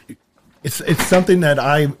it's something that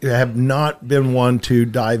I have not been one to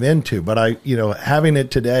dive into, but having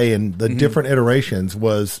it today and the different iterations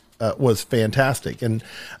was fantastic. And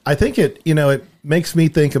I think it makes me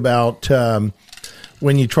think about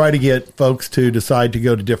when you try to get folks to decide to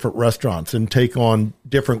go to different restaurants and take on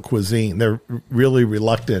different cuisine, they're really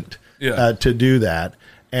reluctant to do that.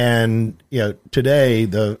 And, today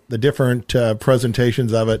the different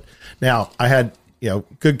presentations of it. Now I had,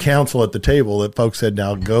 good counsel at the table that folks said,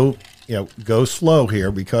 now go slow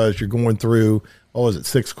here because you're going through,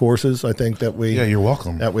 6 courses? I think that we, you're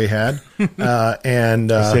welcome, that we had.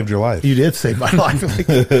 And I saved your life. You did save my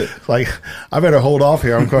life. Like I better hold off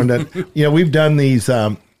here. I'm going to, we've done these,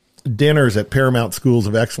 dinners at Paramount Schools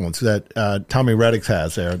of Excellence that Tommy Reddix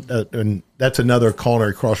has there. And that's another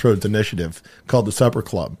Culinary Crossroads initiative called the Supper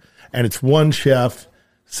Club. And it's one chef,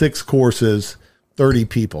 6 courses, 30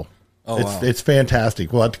 people. It's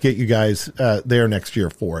fantastic. We'll have to get you guys there next year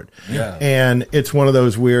for it. Yeah. And it's one of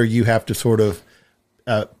those where you have to sort of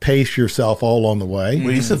pace yourself all on the way.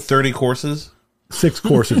 Well, you said 30 courses? 6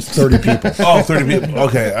 courses, 30 people. 30 people.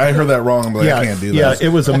 Okay, I heard that wrong, but I can't do that. Yeah,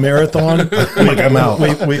 it was a marathon. I'm out.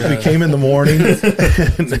 We came in the morning.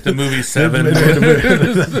 It's like the movie 7.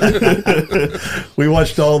 We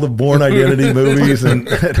watched all the Bourne Identity movies, and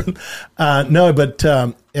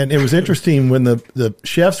and it was interesting when the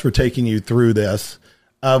chefs were taking you through this,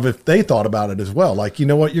 of if they thought about it as well. Like, you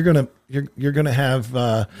know what, you're gonna have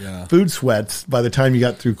food sweats by the time you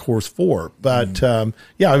got through course 4. But it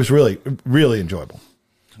was really, really enjoyable.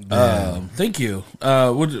 Thank you.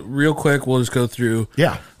 Real quick, we'll just go through.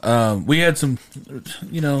 Yeah. We had some,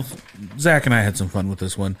 Zach and I had some fun with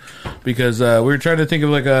this one because we were trying to think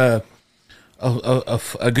of like a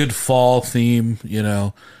good fall theme,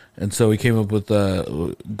 and so we came up with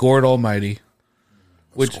Gourd Almighty.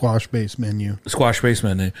 Squash-based menu. Squash-based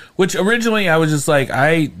menu. Which originally I was just like,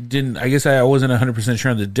 I guess I wasn't 100%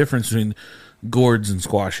 sure on the difference between gourds and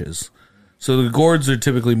squashes. So the gourds are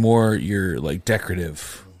typically more your like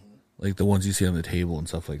decorative, like the ones you see on the table and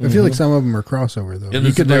stuff like that. I feel like some of them are crossover though. And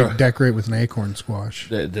you could like decorate with an acorn squash.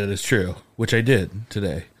 That is true, which I did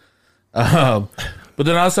today. But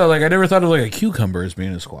then also, like, I never thought of like a cucumber as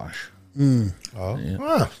being a squash. Some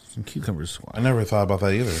cucumbers squash. I never thought about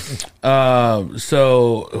that either.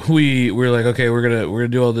 So we were like, okay, we're gonna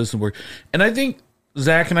do all this and work. And I think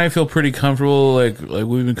Zach and I feel pretty comfortable. Like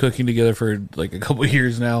we've been cooking together for like a couple of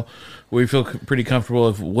years now. We feel pretty comfortable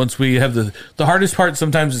if once we have the hardest part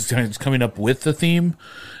sometimes is coming up with the theme,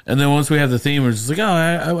 and then once we have the theme, we're just like,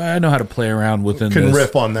 I know how to play around within. Can this.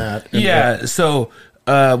 riff on that. Yeah. So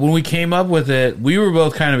when we came up with it, we were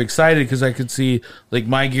both kind of excited because I could see like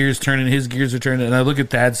my gears turning, his gears are turning, and I look at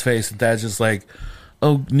Thad's face, and Thad's just like,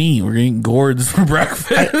 "Oh, neat, we're eating gourds for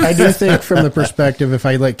breakfast." I do think from the perspective, if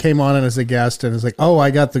I like came on as a guest and it's like, "Oh,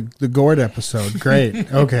 I got the gourd episode,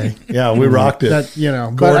 great, okay, yeah, we rocked it." That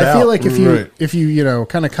but I feel like if you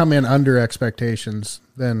kind of come in under expectations,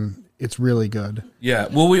 then it's really good. Yeah.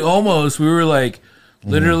 Well, we were like.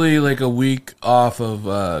 Literally like a week off of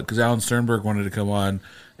because Alan Sternberg wanted to come on,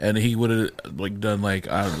 and he would have like done like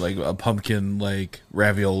a pumpkin like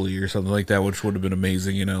ravioli or something like that, which would have been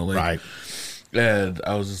amazing, right. And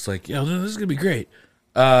I was just like, this is gonna be great.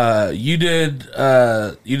 You did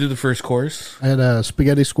the first course. I had a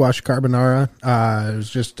spaghetti squash carbonara. It was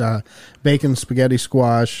just bacon, spaghetti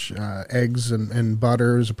squash, eggs, and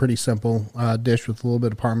butter. It was a pretty simple dish with a little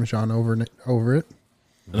bit of Parmesan over it.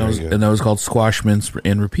 And that was called squash, mince,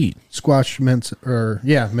 and repeat. Squash, mince,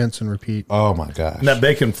 mince and repeat. Oh my gosh! And that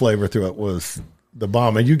bacon flavor through it was the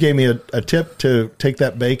bomb. And you gave me a tip to take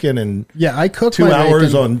that bacon and I cooked 2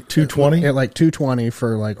 hours bacon on 220 at like 220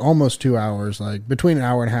 for like almost 2 hours, like between an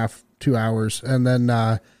hour and a half, 2 hours, and then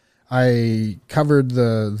I covered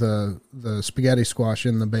the spaghetti squash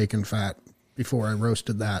in the bacon fat before I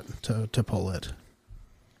roasted that to pull it.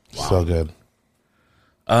 Wow. So good.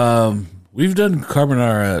 We've done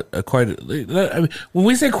carbonara when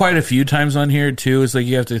we say quite a few times on here too, it's like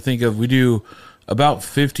you have to think of, we do about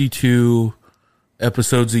 52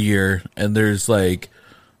 episodes a year, and there's like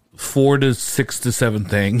 4 to 6 to 7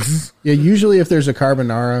 things. Yeah, usually if there's a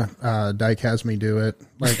carbonara, Dyke has me do it.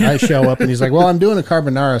 Like I show up and he's like, "Well, I'm doing a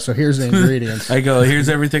carbonara, so here's the ingredients." I go, "Here's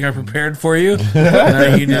everything I prepared for you."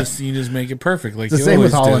 And you just make it perfect, like It's the you same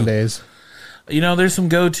with always do. hollandaise. There's some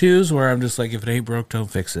go-tos where I'm just like, if it ain't broke, don't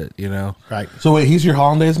fix it. Right. So wait, he's your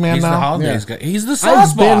hollandaise man He's now? the hollandaise guy. He's the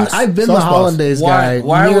sauce boss. I've been Sauce the boss. hollandaise guy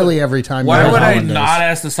nearly every time. Why you had would I hollandaise. not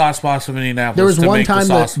ask the sauce boss from Indianapolis? There was to one make the time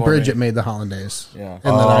sauce that for Bridget me? made the hollandaise, Yeah. and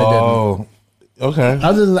then I didn't. Oh, okay.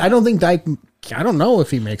 Other than I don't think Dyke. I don't know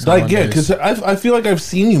if he makes Like, hollandaise. yeah, because I feel like I've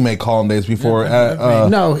seen you make hollandaise before. At,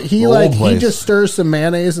 no, he the like old he place. just stirs some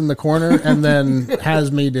mayonnaise in the corner and then has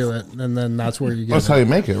me do it, and then that's where you get. That's it. how you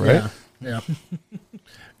make it, right? Yeah.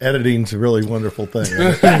 Editing's a really wonderful thing.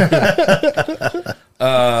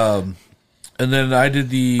 And then I did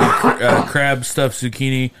the crab stuffed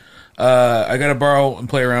zucchini. I got to borrow and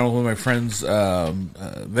play around with one of my friends'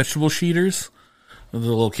 vegetable sheeters with a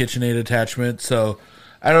little KitchenAid attachment. So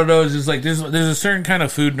I don't know. It's just like there's a certain kind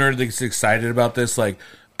of food nerd that's excited about this. Like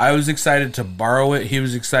I was excited to borrow it. He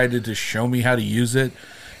was excited to show me how to use it.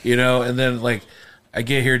 And then like I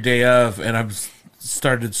get here day of and I'm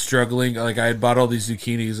started struggling. Like I had bought all these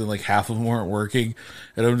zucchinis and like half of them weren't working,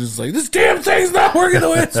 and I'm just like, this damn thing's not working the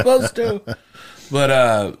way it's supposed to.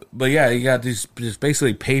 But yeah, you got these just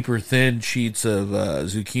basically paper thin sheets of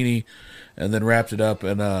zucchini, and then wrapped it up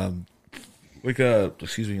and like a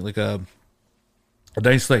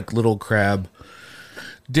nice like little crab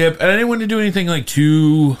dip. And I didn't want to do anything like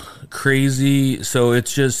too crazy, so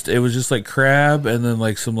it was just like crab and then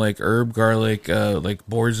like some like herb garlic, like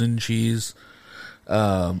Boursin cheese,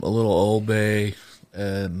 a little Old Bay,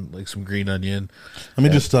 and like some green onion. Let me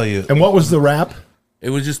just tell you. And what was the wrap?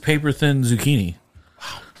 It was just paper thin zucchini.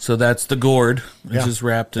 So that's the gourd. It's Yeah. just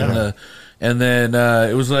wrapped in the, and then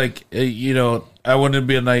it was like I wanted to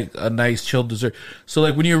be a nice chilled dessert. So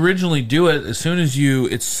like when you originally do it,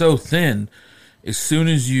 it's so thin. As soon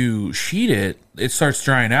as you sheet it, it starts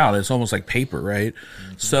drying out. It's almost like paper, right?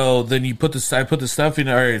 Mm-hmm. So then I put the stuff in.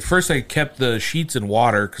 All right, at first I kept the sheets in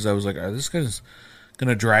water because I was like, this guy's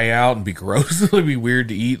gonna dry out and be gross. It'll be weird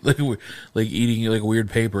to eat, like eating like weird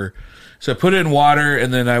paper. So I put it in water,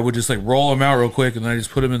 and then I would just like roll them out real quick, and then I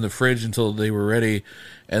just put them in the fridge until they were ready.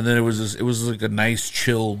 And then it was like a nice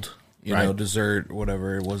chilled, dessert,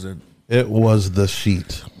 whatever. It wasn't. It was the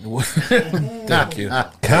sheet. Thank you.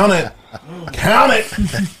 Count it. Count it.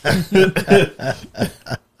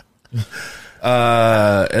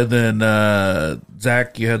 And then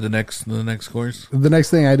Zach, you had the next course. The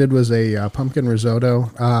next thing I did was a pumpkin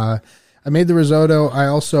risotto. I made the risotto. I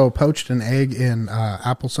also poached an egg in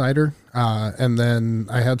apple cider, and then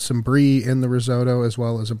I had some brie in the risotto as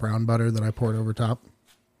well as a brown butter that I poured over top.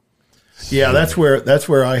 Yeah, that's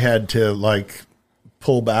where I had to like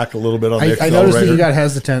pull back a little bit on the I accelerator. noticed that you got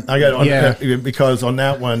hesitant. I got because on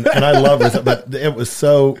that one, and I love it, but it was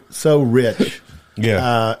so rich.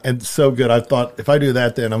 Yeah. And so good. I thought if I do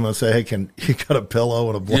that, then I'm going to say, hey, can you got a pillow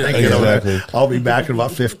and a blanket? Yeah, exactly. I'll be back in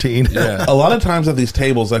about 15. Yeah. A lot of times at these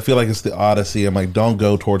tables, I feel like it's the Odyssey. I'm like, don't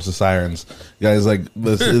go towards the sirens. Guys, like,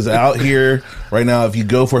 this is out here right now. If you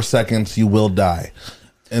go for seconds, you will die.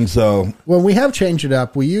 And so, Well, we have changed it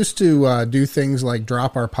up. We used to do things like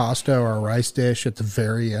drop our pasta or our rice dish at the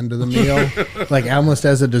very end of the meal, like almost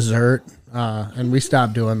as a dessert. And we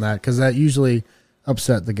stopped doing that because that usually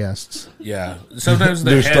upset the guests. Yeah. Sometimes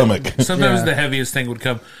Their stomach. Sometimes the heaviest thing would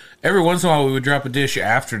come. Every once in a while, we would drop a dish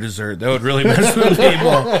after dessert. That would really mess with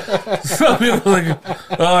people. Some people were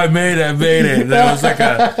like, "Oh, I made it." And it was like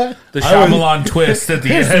the Shyamalan twist at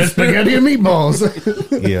the end. Spaghetti and meatballs.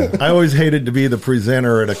 yeah. I always hated to be the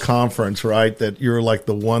presenter at a conference, right? That you're like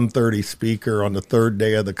the 1:30 speaker on the third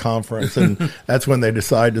day of the conference, and that's when they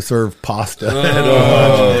decide to serve pasta.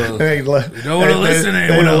 They don't wanna listen to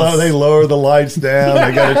anyone else. They lower the lights down.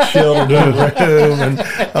 They got a chilled room, and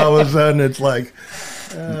all of a sudden it's like,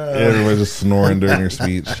 Everybody's just snoring during your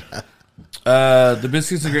speech. The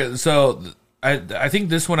biscuits are great. So I think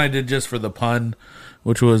this one I did just for the pun,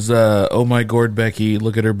 which was oh my gourd Becky,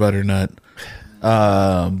 look at her butternut.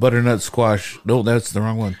 Butternut squash. No, that's the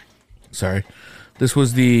wrong one. Sorry. This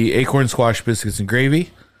was the acorn squash biscuits and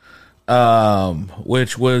gravy.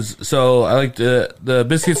 Which was, so I like the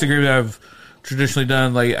biscuits and gravy I've traditionally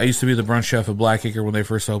done. Like I used to be the brunch chef at Blackacre when they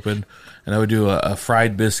first opened, and I would do a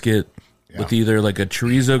fried biscuit with either like a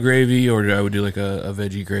chorizo gravy or I would do like a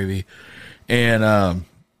veggie gravy. And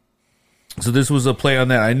so this was a play on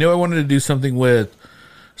that. I knew I wanted to do something with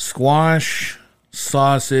squash,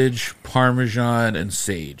 sausage, Parmesan, and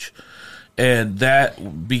sage. And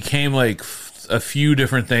that became like a few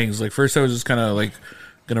different things. Like first I was just kind of like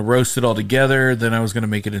going to roast it all together. Then I was going to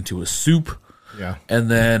make it into a soup. Yeah. And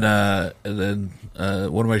then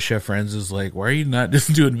one of my chef friends is like, "Why are you not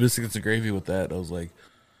just doing biscuits and gravy with that?" I was like,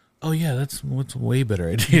 "Oh yeah, that's a way better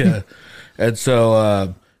idea." And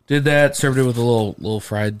so did that, served it with a little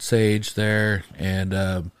fried sage there, and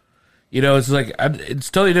it's like it's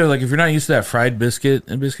totally different. Like if you're not used to that fried biscuit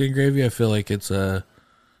and gravy, I feel like it's a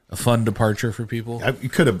fun departure for people. You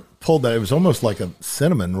could have pulled that. It was almost like a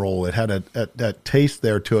cinnamon roll. It had that taste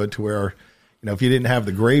there to it, to where, if you didn't have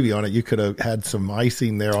the gravy on it, you could have had some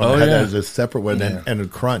icing there on it. Had that as a separate one and a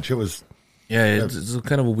crunch. It was, it's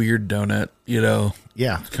kind of a weird donut,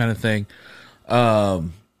 kind of thing.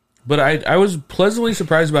 But I was pleasantly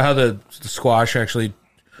surprised about how the squash actually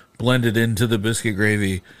blended into the biscuit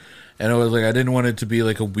gravy. And I was like, I didn't want it to be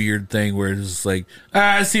like a weird thing where it's just like,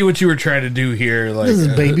 I see what you were trying to do here. Like, this is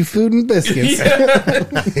baby food and biscuits.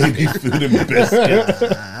 Baby food and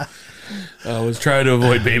biscuits. I was trying to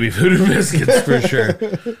avoid baby food and biscuits for sure.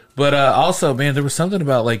 But also, man, there was something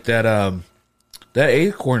about like that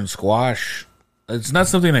acorn squash. It's not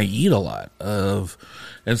something I eat a lot of.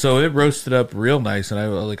 And so it roasted up real nice. And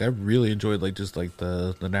I really enjoyed like just like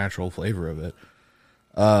the natural flavor of it.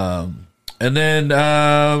 And then,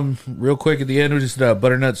 real quick at the end, we just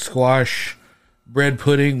butternut squash bread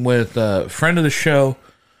pudding with friend of the show,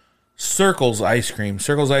 Circles Ice Cream.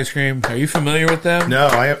 Circles Ice Cream. Are you familiar with them? No,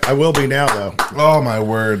 I will be now though. Oh my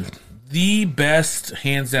word! The best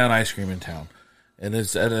hands down ice cream in town, and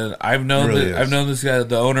it's I've known this guy,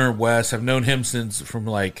 the owner Wes. I've known him from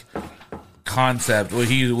like concept where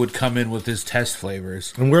he would come in with his test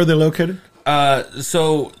flavors. And where are they located?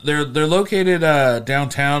 So they're located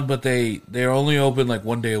downtown, but they're only open like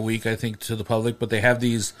one day a week, I think, to the public. But they have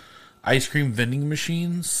these ice cream vending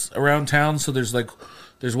machines around town. So there's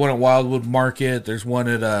one at Wildwood Market. There's one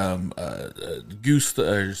at Goose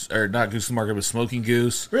or not Goose Market, but Smoking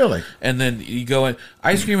Goose. Really? And then you go in.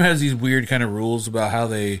 Ice cream has these weird kind of rules about how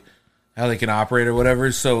they can operate or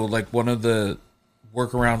whatever. So like one of the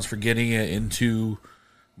workarounds for getting it into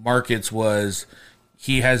markets was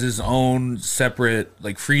he has his own separate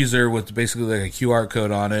like freezer with basically like a QR code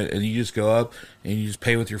on it, and you just go up and you just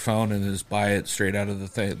pay with your phone and just buy it straight out of the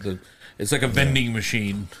thing. It's like a vending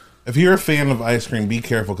machine. If you're a fan of ice cream, be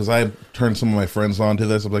careful, because I turned some of my friends on to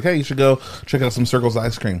this. I'm like, hey, you should go check out some Circles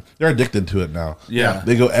Ice Cream. They're addicted to it now. Yeah.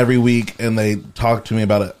 They go every week and they talk to me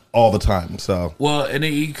about it all the time. So well, and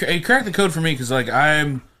he cracked the code for me because like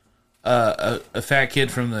I'm a fat kid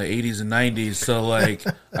from the 80s and 90s, so like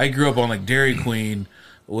I grew up on like Dairy Queen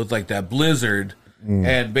with like that Blizzard,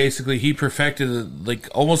 and basically he perfected like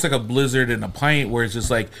almost like a Blizzard in a pint, where it's just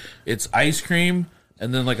like it's ice cream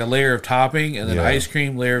and then like a layer of topping, and then ice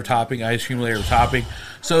cream, layer of topping, ice cream, layer of topping.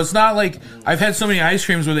 So it's not like I've had so many ice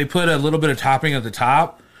creams where they put a little bit of topping at the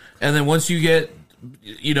top, and then once you get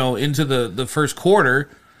into the first quarter,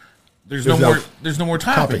 there's no more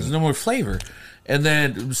topping, there's no more flavor. And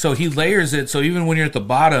then, so he layers it, so even when you're at the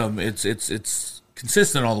bottom, it's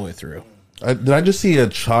consistent all the way through. Did I just see a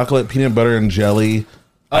chocolate peanut butter and jelly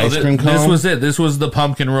ice cream cone? This was it. This was the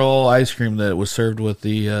pumpkin roll ice cream that was served with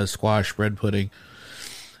the squash bread pudding.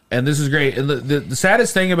 And this is great. And the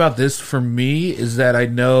saddest thing about this for me is that I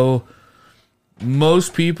know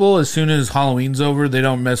most people, as soon as Halloween's over, they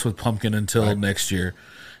don't mess with pumpkin until next year.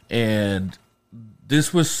 And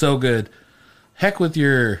this was so good. Heck with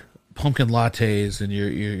your pumpkin lattes and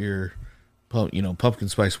your pumpkin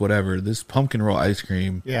spice whatever. This pumpkin roll ice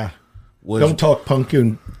cream, don't talk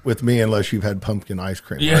pumpkin with me unless you've had pumpkin ice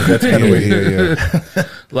cream. Yeah, right? That's kind of what you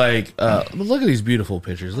Like, look at these beautiful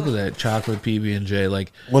pictures. Look at that chocolate PB&J.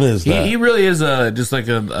 Like, what is that? He really is just like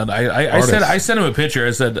I sent him a picture.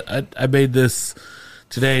 I said I made this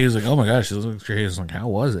today. He was like, oh my gosh, this looks great. I was like, how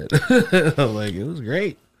was it? Like, it was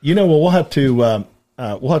great. We'll have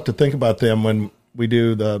to think about them when we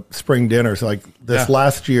do the spring dinners. Like this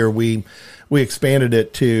last year, we expanded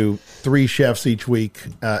it to 3 chefs each week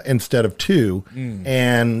instead of 2.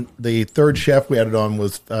 And the third chef we added on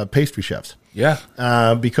was pastry chefs.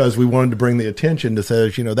 Yeah. Because we wanted to bring the attention to say,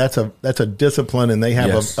 that's a discipline, and they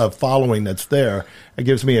have a following that's there. It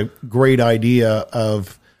gives me a great idea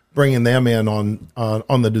of bringing them in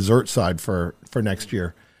on the dessert side for next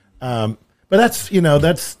year. But that's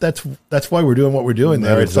why we're doing what we're doing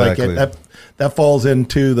there. Exactly. It's like that falls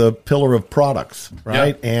into the pillar of products,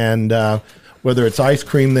 right? Yep. And whether it's ice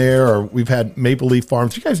cream there, or we've had Maple Leaf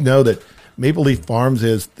Farms. You guys know that Maple Leaf Farms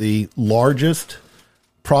is the largest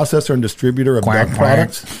processor and distributor of duck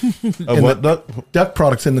products. Of what duck? Duck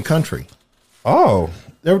products in the country. Oh.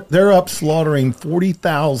 They're up slaughtering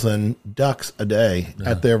 40,000 ducks a day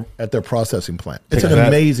at their processing plant. It's an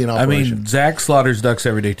amazing operation. I mean, Zach slaughters ducks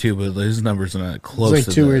every day too, but his numbers are not close. It's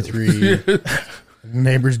like to 2 that. or 3.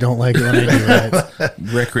 Neighbors don't like it when I do that.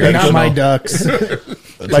 They're Recreational. not my ducks.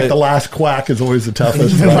 Like the last quack is always the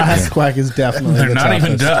toughest. The last quack is definitely They're the not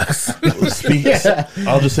even toughest. ducks.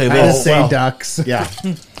 I'll just say I just this. say well. ducks. Yeah.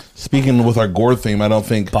 Speaking with our gourd theme, I don't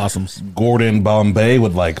think Possums. Gordon Bombay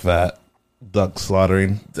would like that. Duck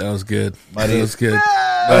slaughtering. That was good. Mighty- That was good.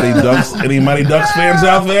 Mighty Ducks. Any Mighty Ducks fans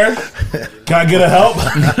out there? Can I get a help?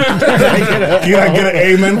 Can I get an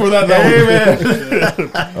amen for that?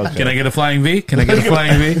 Amen. Can I get a flying V? Can I get a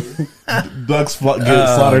flying V? Ducks get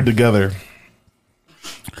slaughtered together.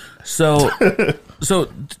 So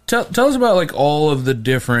tell us about like all of the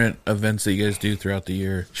different events that you guys do throughout the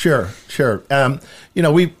year. Sure.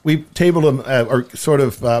 We tabled them or sort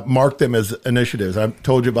of marked them as initiatives. I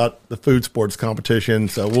told you about the food sports competition,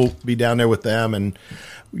 so we'll be down there with them, and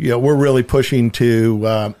we're really pushing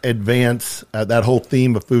to advance that whole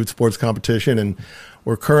theme of food sports competition, and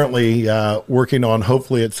we're currently working on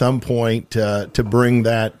hopefully at some point to bring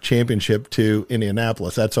that championship to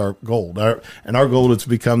Indianapolis. That's our goal, and our goal is to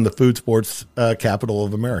become the food sports capital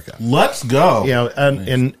of America. Let's go.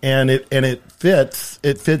 And it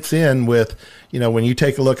fits in with, when you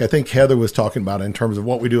take a look, I think Heather was talking about it in terms of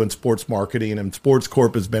what we do in sports marketing, and Sports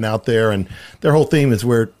Corp has been out there, and their whole theme is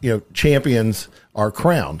where, champions are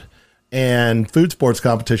crowned. And food sports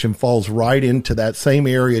competition falls right into that same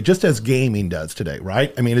area, just as gaming does today,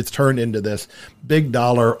 right? I mean, it's turned into this big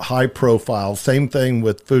dollar, high profile, same thing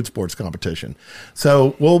with food sports competition.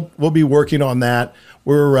 So we'll be working on that.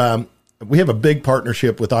 We have a big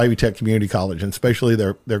partnership with Ivy Tech Community College, and especially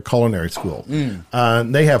their culinary school.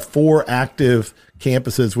 They have 4 active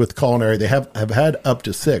campuses with culinary. They have had up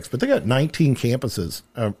to 6, but they got 19 campuses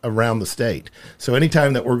around the state. So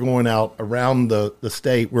anytime that we're going out around the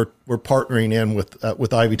state, we're partnering in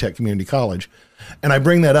with Ivy Tech Community College. And I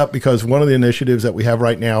bring that up because one of the initiatives that we have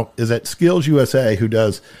right now is at Skills USA, who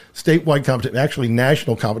does statewide competition, actually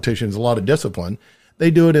national competitions, a lot of discipline. They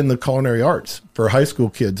do it in the culinary arts for high school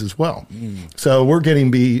kids as well. So we're getting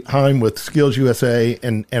behind with Skills USA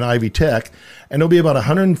and Ivy Tech, and there'll be about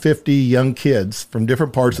 150 young kids from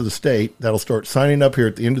different parts of the state that'll start signing up here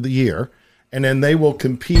at the end of the year, and then they will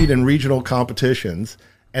compete in regional competitions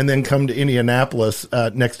and then come to Indianapolis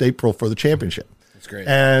next April for the championship. That's great.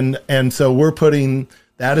 And so we're putting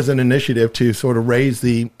that as an initiative to sort of raise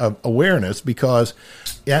the awareness, because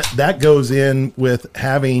that goes in with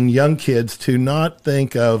having young kids to not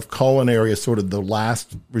think of culinary as sort of the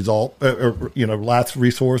last result or last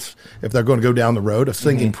resource if they're going to go down the road, of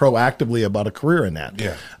thinking proactively about a career in that.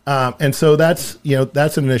 Yeah. And so that's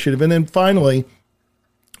an initiative. And then finally,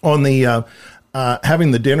 on the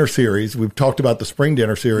having the dinner series, we've talked about the spring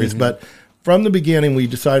dinner series, but from the beginning, we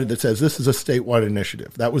decided that says this is a statewide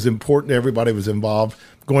initiative. That was important. Everybody was involved.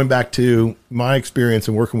 Going back to my experience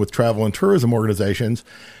in working with travel and tourism organizations,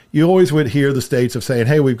 you always would hear the states of saying,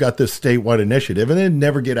 hey, we've got this statewide initiative, and then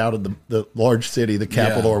never get out of the large city, the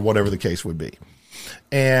capital, or whatever the case would be.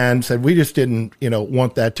 And said we just didn't,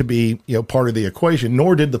 want that to be, part of the equation,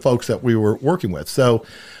 nor did the folks that we were working with. So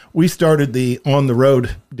we started the On the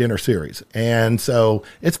Road dinner series. And so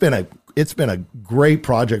it's been a great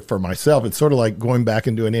project for myself. It's sort of like going back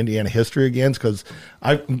and doing Indiana history again, because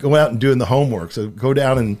I go out and doing the homework. So go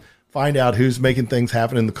down and find out who's making things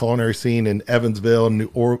happen in the culinary scene in Evansville,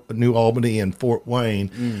 New Albany, and Fort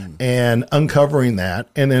Wayne, and uncovering that,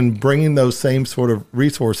 and then bringing those same sort of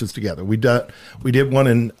resources together. We did one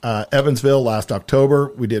in Evansville last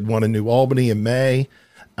October. We did one in New Albany in May.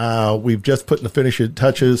 We've just put in the finishing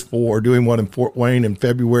touches for doing one in Fort Wayne in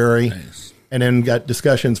February. Nice. And then got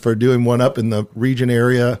discussions for doing one up in the region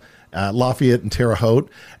area, Lafayette and Terre Haute.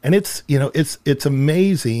 And it's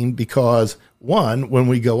amazing because, one, when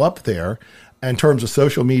we go up there, in terms of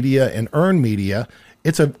social media and earned media,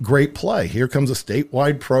 it's a great play. Here comes a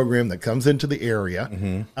statewide program that comes into the area.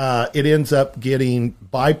 It ends up getting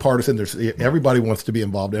bipartisan. Everybody wants to be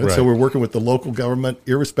involved in it. Right. So we're working with the local government,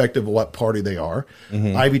 irrespective of what party they are.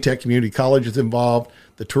 Ivy Tech Community College is involved,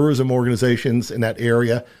 the tourism organizations in that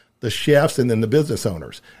area, the chefs, and then the business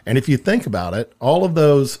owners. And if you think about it, all of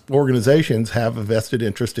those organizations have a vested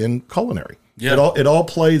interest in culinary. Yeah. It all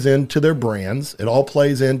plays into their brands. It all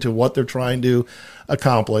plays into what they're trying to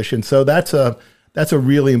accomplish. And so that's a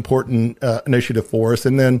really important initiative for us.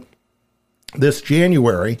 And then this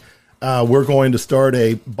January, we're going to start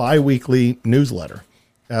a biweekly newsletter,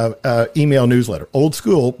 email newsletter. Old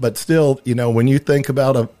school, but still, when you think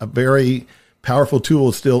about a very powerful tool,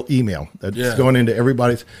 is still email. That's going into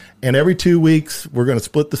everybody's. And every 2 weeks, we're going to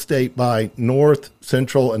split the state by North,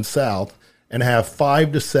 Central, and South, and have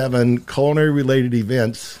 5 to 7 culinary related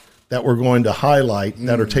events that we're going to highlight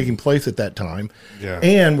that are taking place at that time. Yeah.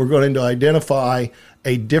 And we're going to identify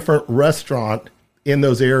a different restaurant in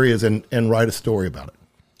those areas and write a story about it.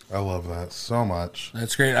 I love that so much.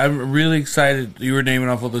 That's great. I'm really excited. You were naming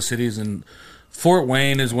off all those cities, and Fort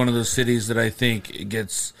Wayne is one of those cities that I think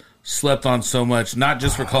gets slept on so much, not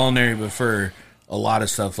just for culinary, but for a lot of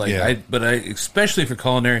stuff. Like especially for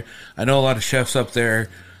culinary. I know a lot of chefs up there.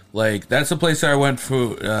 Like, that's a place that I went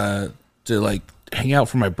for to like hang out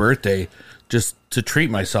for my birthday, just to treat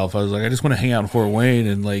myself. I was like, I just want to hang out in Fort Wayne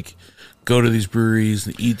and like go to these breweries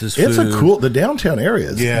and eat this food. It's the downtown area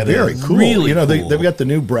is very cool. Really you know, cool. they've got the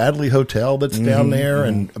new Bradley Hotel that's down there,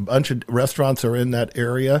 and a bunch of restaurants are in that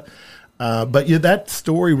area. But that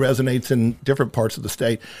story resonates in different parts of the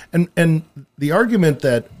state. And the argument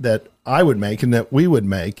that I would make and that we would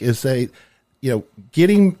make is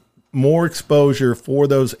getting more exposure for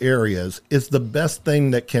those areas is the best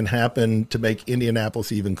thing that can happen to make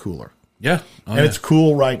Indianapolis even cooler. Yeah. It's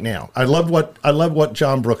cool right now. I love what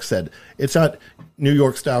John Brooks said. It's not New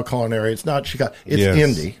York style culinary. It's not Chicago. It's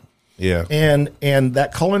Indy. Yeah. And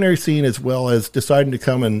that culinary scene, as well as deciding to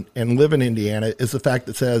come and live in Indiana, is the fact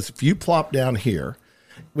that says if you plop down here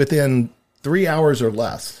within 3 hours or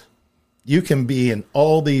less, you can be in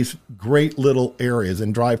all these great little areas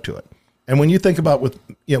and drive to it. And when you think about with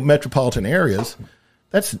metropolitan areas,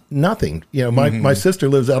 that's nothing. My sister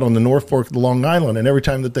lives out on the North Fork of the Long Island, and every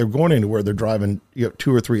time that they're going anywhere, they're driving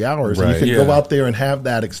 2 or 3 hours. Right. And you can go out there and have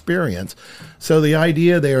that experience. So the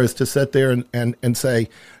idea there is to sit there and say,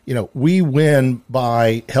 we win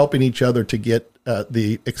by helping each other to get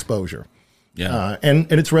the exposure. Yeah. And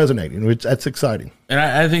it's resonating. That's exciting. And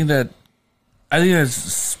I think that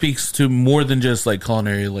speaks to more than just like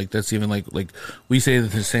culinary. Like, that's even like we say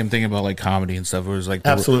the same thing about like comedy and stuff. It was like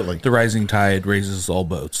absolutely the rising tide raises all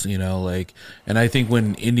boats, and I think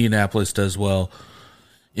when Indianapolis does well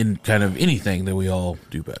in kind of anything, that we all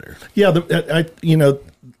do better. Yeah.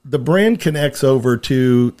 The brand connects over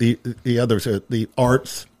to the others, the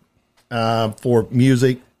arts, for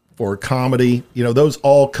music, for comedy, those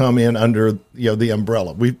all come in under, the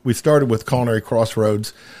umbrella. We started with Culinary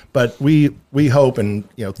Crossroads, but we hope, and,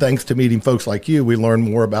 thanks to meeting folks like you, we learn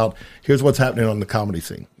more about here's what's happening on the comedy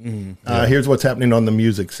scene. Mm-hmm. Here's what's happening on the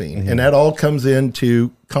music scene. Mm-hmm. And that all comes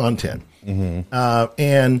into content. Mm-hmm.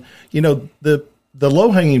 And, the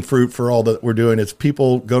low-hanging fruit for all that we're doing is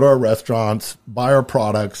people go to our restaurants, buy our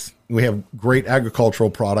products. We have great agricultural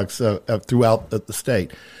products throughout the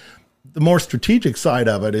state. The more strategic side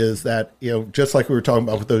of it is that, just like we were talking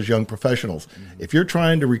about with those young professionals, if you're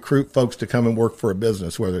trying to recruit folks to come and work for a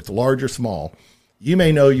business, whether it's large or small, you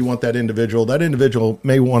may know you want that individual. That individual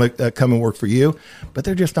may want to come and work for you, but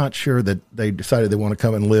they're just not sure that they decided they want to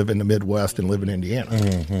come and live in the Midwest and live in Indiana.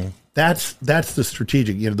 Mm-hmm. That's the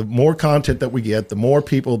strategic. The more content that we get, the more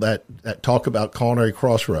people that talk about Culinary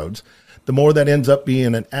Crossroads, the more that ends up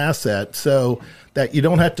being an asset, so that you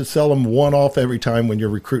don't have to sell them one-off every time when you're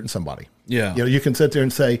recruiting somebody. Yeah. You can sit there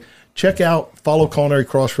and say, follow Culinary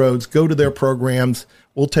Crossroads, go to their programs.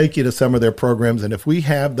 We'll take you to some of their programs. And if we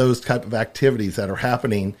have those type of activities that are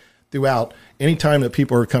happening throughout, any time that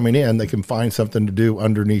people are coming in, they can find something to do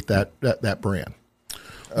underneath that brand.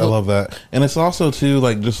 I love that. And it's also too,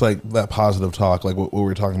 like, just like that positive talk, like what we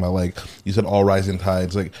were talking about, like you said, all rising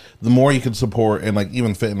tides. Like, the more you can support and like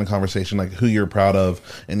even fit in the conversation, like who you're proud of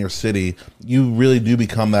in your city, you really do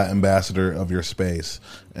become that ambassador of your space.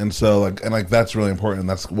 And so that's really important.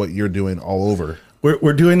 That's what you're doing all over.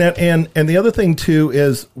 We're doing that. And the other thing too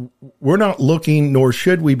is we're not looking, nor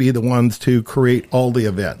should we be the ones to create all the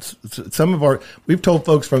events. We've told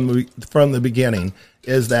folks from the beginning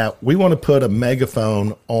is that we want to put a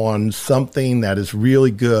megaphone on something that is really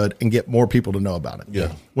good and get more people to know about it.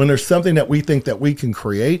 Yeah. When there's something that we think that we can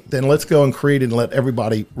create, then let's go and create it and let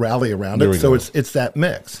everybody rally around it. So it's that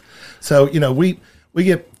mix. So, we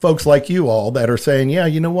get folks like you all that are saying, yeah,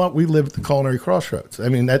 you know what? We live at the Culinary Crossroads. I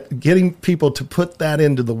mean, that getting people to put that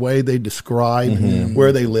into the way they describe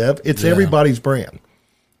where they live, it's everybody's brand.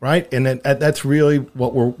 Right. And that's really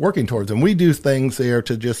what we're working towards. And we do things there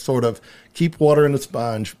to just sort of keep water in the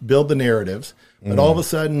sponge, build the narratives. But all of a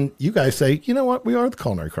sudden, you guys say, you know what? We are the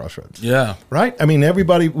Culinary Crossroads. Yeah. Right. I mean,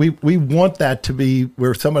 everybody, we want that to be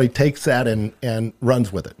where somebody takes that and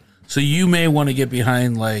runs with it. So you may want to get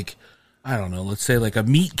behind, like, I don't know, let's say like a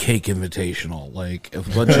meat cake invitational, like if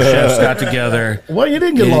a bunch of chefs got together. Well, you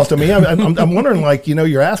didn't get lost on me. I'm wondering, like,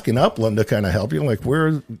 you're asking Upland to kind of help you. Like,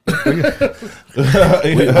 where? We want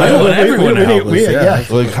everyone to help us. Yeah.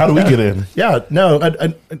 Like, how do we get in? Yeah, no,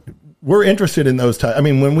 we're interested in those types. I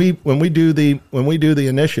mean, when we do the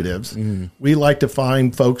initiatives, we like to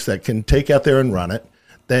find folks that can take out there and run it.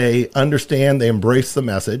 They understand, they embrace the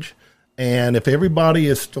message, And if everybody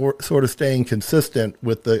is sort of staying consistent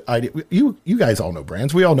with the idea, you guys all know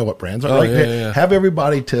brands. We all know what brands are. Have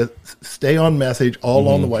everybody to stay on message all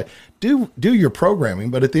along the way. Do your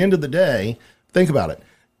programming, but at the end of the day, think about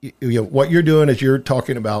it. What you're doing is you're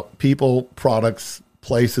talking about people, products,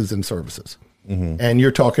 places, and services. And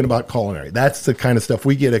you're talking about culinary. That's the kind of stuff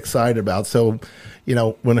we get excited about. So,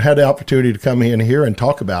 when I had the opportunity to come in here and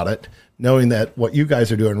talk about it, knowing that what you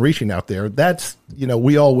guys are doing, reaching out there, that's,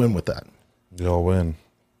 we all win with that. We all win.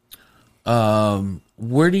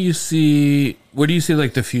 Where do you see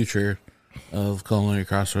like the future of Culinary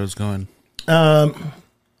Crossroads going?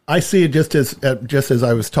 I see it just as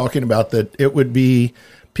I was talking about, that it would be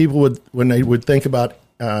people when they would think about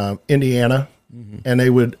Indiana, and they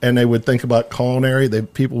would think about culinary,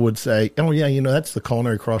 people would say, oh yeah, that's the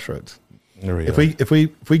Culinary Crossroads. There we go.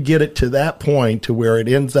 If we get it to that point to where it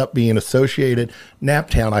ends up being associated,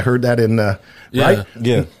 Naptown, I heard that in the right?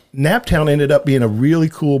 Yeah. Naptown ended up being a really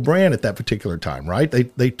cool brand at that particular time, right?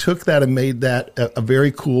 They took that and made that a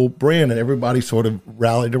very cool brand, and everybody sort of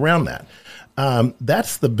rallied around that.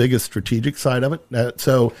 That's the biggest strategic side of it.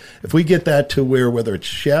 So if we get that to whether it's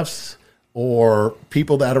chefs or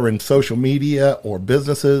people that are in social media or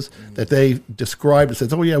businesses, that they describe it,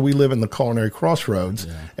 says, oh yeah, we live in the Culinary Crossroads,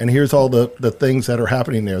 and here's all the things that are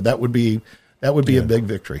happening there. That would be a big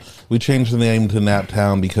victory. We changed the name to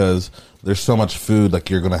Naptown because there's so much food,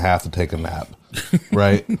 like you're going to have to take a nap,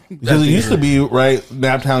 right? Because it used to be, right,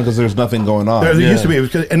 Naptown, because there's nothing going on. There used to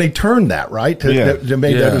be, and they turned that, right? To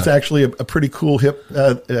make that was actually a pretty cool, hip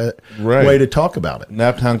way to talk about it.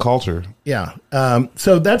 Naptown culture. Yeah.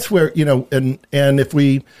 So that's where, and if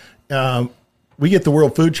we get the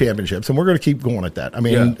World Food Championships, and we're going to keep going at that. I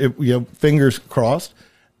mean, fingers crossed.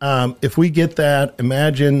 If we get that,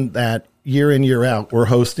 imagine that year in, year out, we're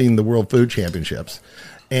hosting the World Food Championships.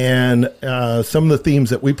 And some of the themes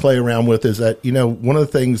that we play around with is that, one of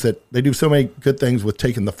the things that they do so many good things with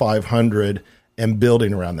taking the 500 and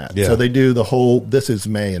building around that. Yeah. So they do the whole This Is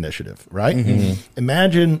May initiative, right?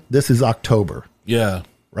 Imagine this is October. Yeah.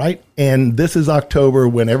 Right? And this is October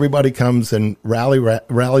when everybody comes and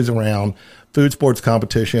rallies around food sports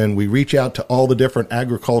competition. We reach out to all the different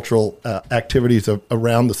agricultural activities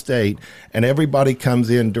around the state, and everybody comes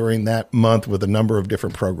in during that month with a number of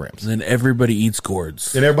different programs. And then everybody eats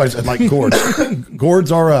gourds. And everybody's like, gourds. Gourds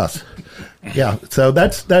are us. Yeah. So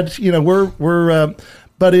that's we're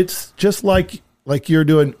but it's just like you're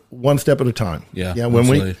doing one step at a time. Yeah. Yeah.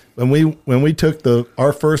 When we took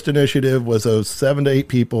our first initiative was those 7 to 8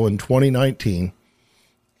 people in 2019,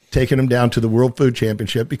 taking them down to the World Food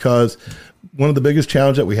Championship, because one of the biggest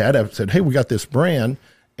challenges that we had, I said, hey, we got this brand.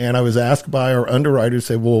 And I was asked by our underwriters,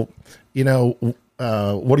 say, well,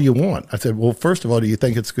 what do you want? I said, well, first of all, do you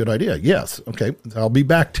think it's a good idea? Yes. Okay. I'll be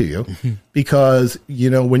back to you. Because,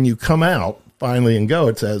 when you come out finally and go,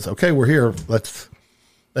 it says, okay, we're here. Let's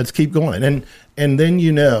keep going. And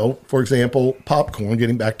then, for example, popcorn,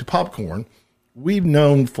 getting back to popcorn, we've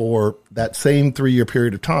known for that same 3-year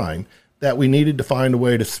period of time that we needed to find a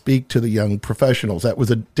way to speak to the young professionals. That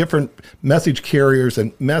was a different message carriers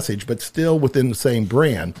and message, but still within the same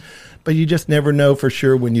brand. But you just never know for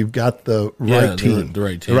sure when you've got the right team. The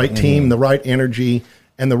right team, the right energy,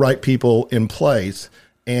 and the right people in place.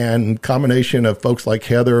 And combination of folks like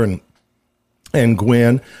Heather and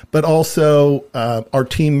Gwen, but also our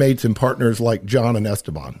teammates and partners like John and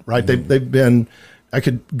Esteban, right? They've been... I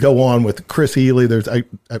could go on with Chris Healy.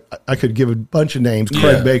 I could give a bunch of names.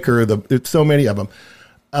 Craig Baker. There's so many of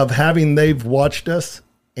them. They've watched us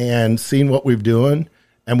and seen what we've doing,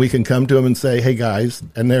 and we can come to them and say, "Hey guys,"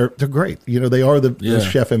 and they're great. They are the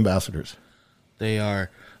chef ambassadors. They are.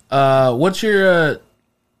 What's your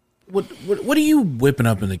what are you whipping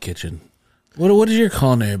up in the kitchen? What is your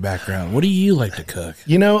culinary background? What do you like to cook?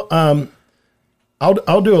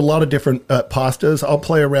 I'll do a lot of different pastas. I'll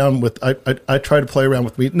play around with. I try to play around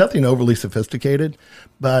with meat. Nothing overly sophisticated,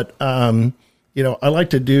 but I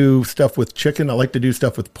like to do stuff with chicken. I like to do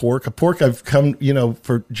stuff with pork. Pork I've come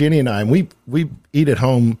for Jenny and I, and we eat at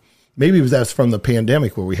home. Maybe it was that's from the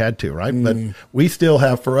pandemic where we had to, right? But we still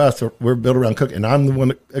have, for us, we're built around cooking. And I'm the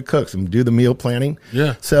one that cooks and do the meal planning.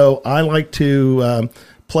 Yeah. So I like to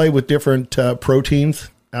play with different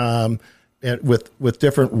proteins. With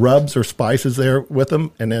different rubs or spices there with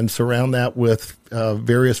them, and then surround that with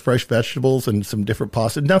various fresh vegetables and some different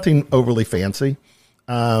pasta. Nothing overly fancy,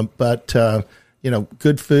 but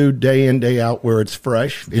good food day in, day out where it's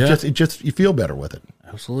fresh. It just you feel better with it.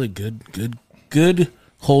 Absolutely good,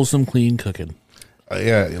 wholesome, clean cooking.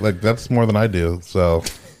 Like that's more than I do. So.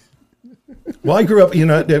 Well, I grew up,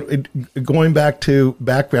 going back to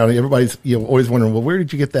background. Everybody's always wondering, well, where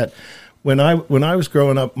did you get that? when I was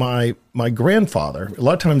growing up, my grandfather, a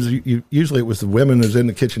lot of times usually it was the women who was in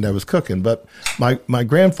the kitchen that was cooking, but my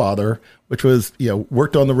grandfather, which was,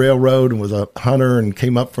 worked on the railroad and was a hunter and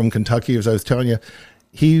came up from Kentucky, as I was telling you,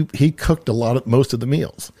 he cooked most of the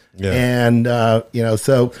meals. Yeah. And,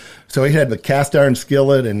 so he had the cast iron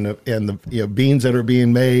skillet and the beans that are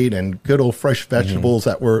being made and good old fresh vegetables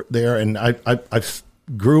that were there. And I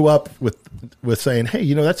grew up with saying,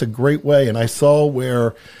 hey, that's a great way. And I saw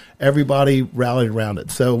where everybody rallied around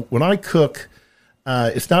it. So when I cook,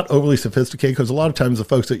 it's not overly sophisticated because a lot of times the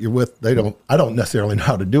folks that you're with, I don't necessarily know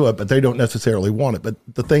how to do it, but they don't necessarily want it. But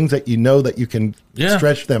the things that that you can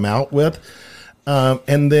stretch them out with,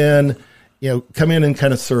 and then, come in and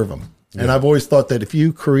kind of serve them. Yeah. And I've always thought that if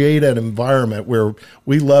you create an environment where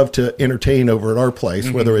we love to entertain over at our place,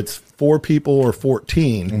 whether it's 4 people or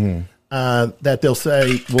 14, that they'll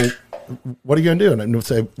say, well, what are you going to do? And they'll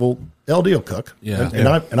say, well, LD will cook. Yeah.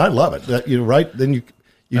 And I love it. That, right? Then you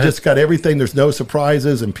just got everything. There's no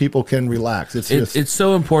surprises and people can relax. It's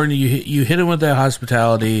so important. You hit them with that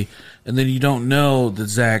hospitality, and then you don't know that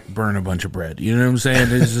Zach burned a bunch of bread. You know what I'm saying?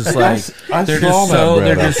 It's just like they're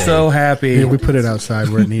just so happy. Yeah, we put it outside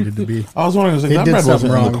where it needed to be. I was wondering, that bread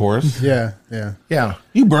wasn't in the course. Yeah.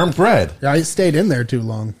 You burned bread. Yeah, it stayed in there too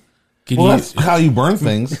long. That's how you burn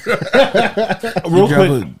things. Real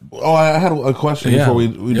quick. I had a question before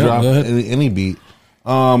we drop any beat.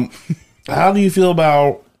 How do you feel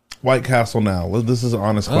about White Castle now? This is an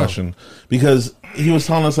honest question, because he was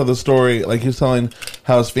telling us of the story. Like, he was telling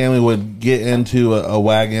how his family would get into a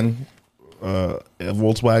wagon, a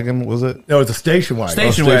Volkswagen, was it? No, it's a station wagon.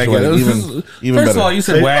 Station wagon. Even first better. of all, you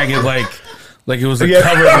said wagon like it was a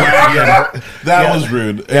covered wagon. That was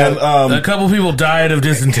rude. And a couple people died of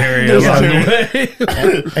dysentery.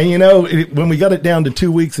 And when we got it down to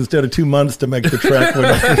 2 weeks instead of 2 months to make the trek, when we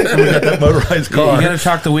got that motorized car, you got to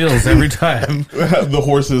shock the wheels every time. The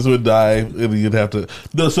horses would die, and you'd have to.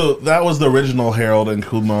 So that was the original Harold and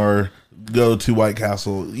Kumar go to White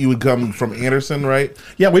Castle. You would come from Anderson, right?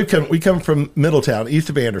 Yeah, we come from Middletown, east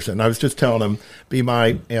of Anderson. I was just telling them, be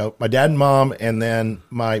my dad and mom, and then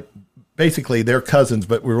basically they're cousins,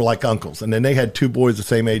 but we were like uncles. And then they had 2 boys the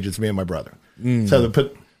same age as me and my brother. So they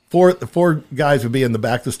put four guys would be in the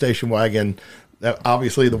back of the station wagon.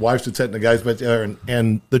 Obviously, the wives would sit in the guys' bed there.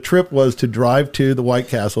 And the trip was to drive to the White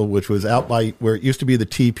Castle, which was out by where it used to be the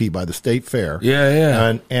TP by the State Fair.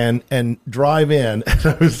 Yeah. And drive in. And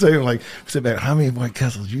I was saying, sit back, how many White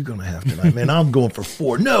Castles are you going to have tonight? Man, I'm going for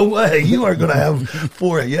 4. No way. You aren't going to have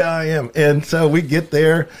 4. Yeah, I am. And so we get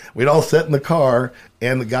there. We'd all sit in the car.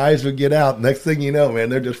 And the guys would get out. Next thing you know, man,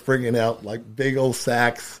 they're just bringing out like big old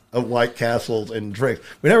sacks of White Castles and drinks.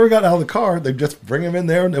 We never got out of the car. They'd just bring them in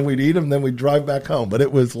there, and then we'd eat them, and then we'd drive back home. But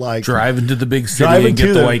it was like driving to the big city and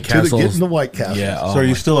get the White Castles. Getting the White Castles. Yeah. So are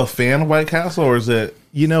you still a fan of White Castle, or is it?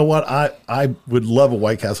 You know what? I would love a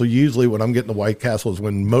White Castle. Usually when I'm getting the White Castle is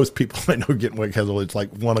when most people I know are getting White Castle. It's like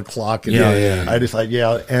 1 o'clock. And I just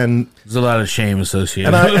and there's a lot of shame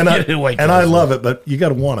associated with White Castle. And I love it, but you got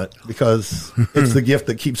to want it because it's the gift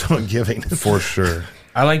that keeps on giving. For sure.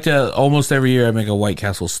 I like to almost every year I make a White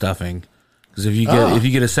Castle stuffing because if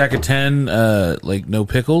you get a sack of 10, like no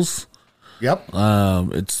pickles. Yep.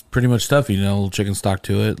 It's pretty much stuffing. A little chicken stock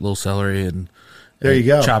to it, a little celery, and there you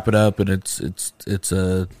go. Chop it up, and it's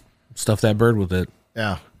stuff that bird with it.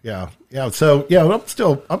 Yeah. So I'm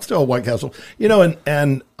still a White Castle,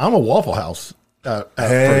 and I'm a Waffle House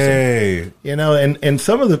person. And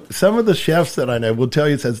some of the chefs that I know will tell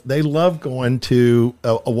you says they love going to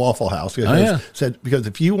a Waffle House because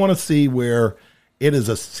if you want to see where it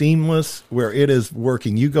is where it is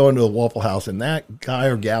working, you go into a Waffle House and that guy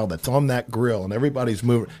or gal that's on that grill and everybody's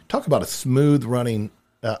moving. Talk about a smooth running.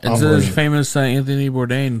 It's the famous Anthony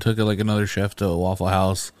Bourdain took another chef to a Waffle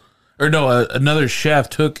House. Or no, another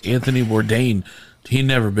chef took Anthony Bourdain. He'd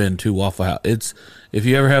never been to Waffle House. If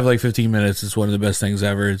you ever have 15 minutes, it's one of the best things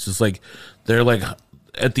ever. It's just they're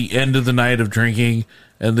at the end of the night of drinking,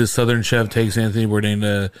 and this Southern chef takes Anthony Bourdain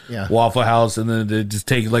to Waffle House, and then they just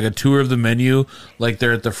take a tour of the menu, like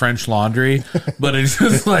they're at the French Laundry, but it's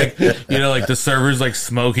just the server's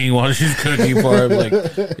smoking while she's cooking for him.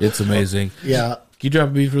 It's amazing. Yeah. Can you drop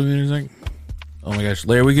a beat for the music? Oh my gosh,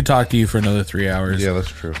 Larry, we could talk to you for another 3 hours. Yeah, that's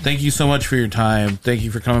true. Thank you so much for your time. Thank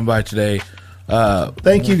you for coming by today.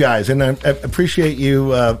 Thank you guys, and I appreciate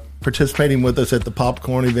you participating with us at the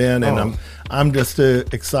popcorn event. And I'm just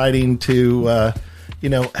exciting to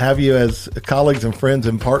have you as colleagues and friends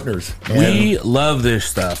and partners. We love this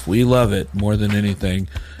stuff. We love it more than anything,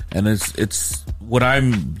 and it's what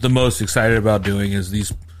I'm the most excited about doing is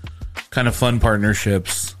these kind of fun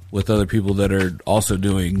partnerships with other people that are also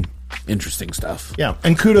doing interesting stuff. Yeah,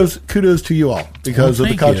 and kudos to you all because of the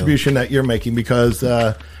thank contribution that you're making. Because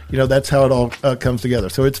that's how it all comes together.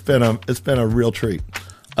 So it's been a real treat.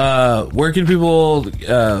 Where can people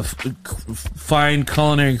find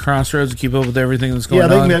Culinary Crossroads to keep up with everything that's going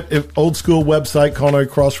on? Yeah, they can old school website,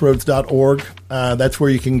 culinarycrossroads.org. That's where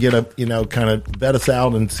you can get kind of vet us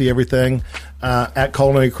out and see everything. At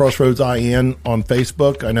Culinary Crossroads IN on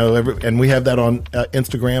Facebook. I know and we have that on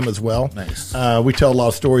Instagram as well. Nice. We tell a lot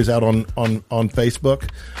of stories out on Facebook.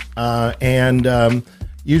 And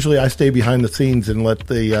usually I stay behind the scenes and let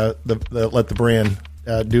the brand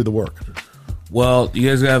do the work. Well, you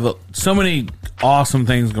guys have so many awesome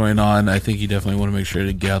things going on. I think you definitely want to make sure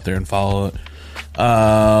to get out there and follow it.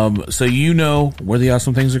 So you know where the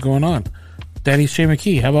awesome things are going on. Daddy Shay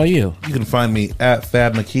McKee, how about you? You can find me at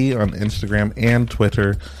Thad McKee on Instagram and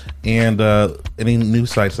Twitter, and any new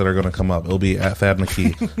sites that are going to come up. It'll be at Thad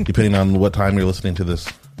McKee, depending on what time you're listening to this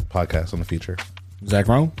podcast in the future. Zach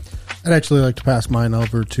Ronald? I'd actually like to pass mine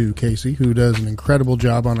over to Casey, who does an incredible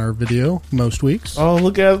job on our video most weeks. Oh,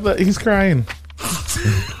 look at that. He's crying.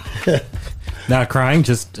 Not crying,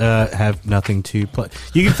 just have nothing to play.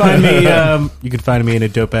 You can find me. You can find me in a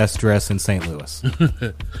dope ass dress in St. Louis.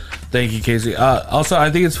 Thank you, Casey. Also,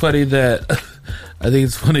 I think it's funny that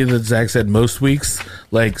Zach said most weeks.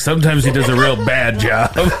 Like sometimes he does a real bad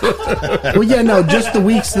job. Well, yeah, no, just the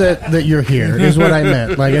weeks that you're here is what I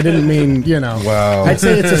meant. Like I didn't mean, Wow. I'd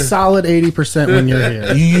say it's a solid 80% when you're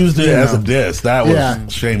here. You used it as a diss. That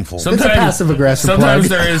was shameful. It's a passive-aggressive Sometimes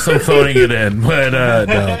plug. there is some phoning it in, but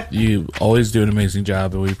no, you always do an amazing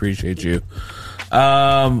job, and we appreciate you.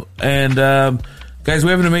 Guys,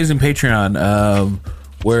 we have an amazing Patreon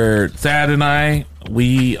where Thad and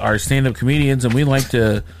we are stand-up comedians, and we like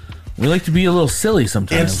to be a little silly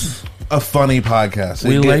sometimes. It's a funny podcast.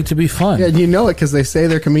 We like to be fun. Yeah, you know it because they say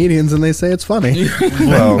they're comedians and they say it's funny.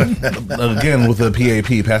 Well, again, with the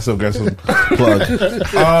PAP, passive aggressive plug.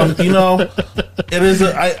 It is.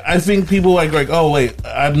 I think people like, oh wait,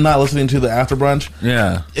 I'm not listening to the After Brunch.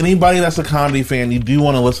 Yeah. Anybody that's a comedy fan, you do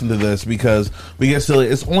want to listen to this because we get silly.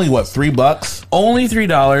 It's only what, $3? Only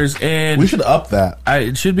 $3, and we should up that.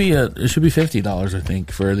 It should be $50, I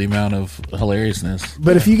think, for the amount of hilariousness.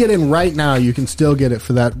 But if you get in right now, you can still get it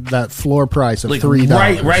for that floor price of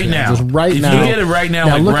 $3. Right now. Just right if now. You get it right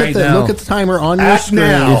now. Look right at now. Look at the timer on your Act screen.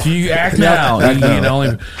 now. If you act now, you get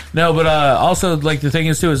only. No, but also like the thing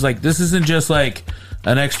is too is like this isn't just like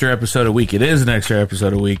an extra episode a week. It is an extra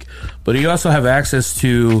episode a week, but you also have access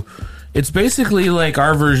to. It's basically like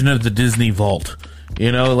our version of the Disney Vault.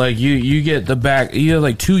 Like you get the back. You have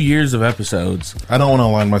like 2 years of episodes. I don't want to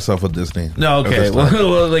align myself with Disney. No, okay.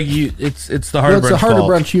 Well, like it's the Harder Brunch. It's the Harder Vault.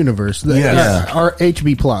 Brunch universe. Yes. Our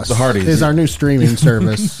HB Plus, The Hardys. is our new streaming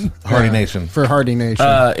service. Hardy Nation. For Hardy Nation.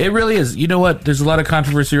 It really is. You know what? There's a lot of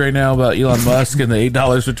controversy right now about Elon Musk and the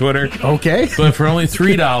 $8 for Twitter. Okay, But for only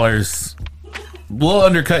 $3, we'll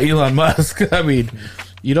undercut Elon Musk. I mean,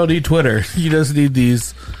 you don't need Twitter. You just need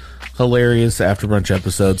these hilarious After Brunch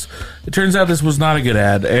episodes. It turns out this was not a good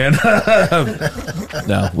ad. And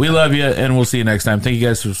no, we love you, and we'll see you next time. Thank you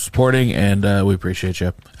guys for supporting, and we appreciate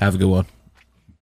you. Have a good one.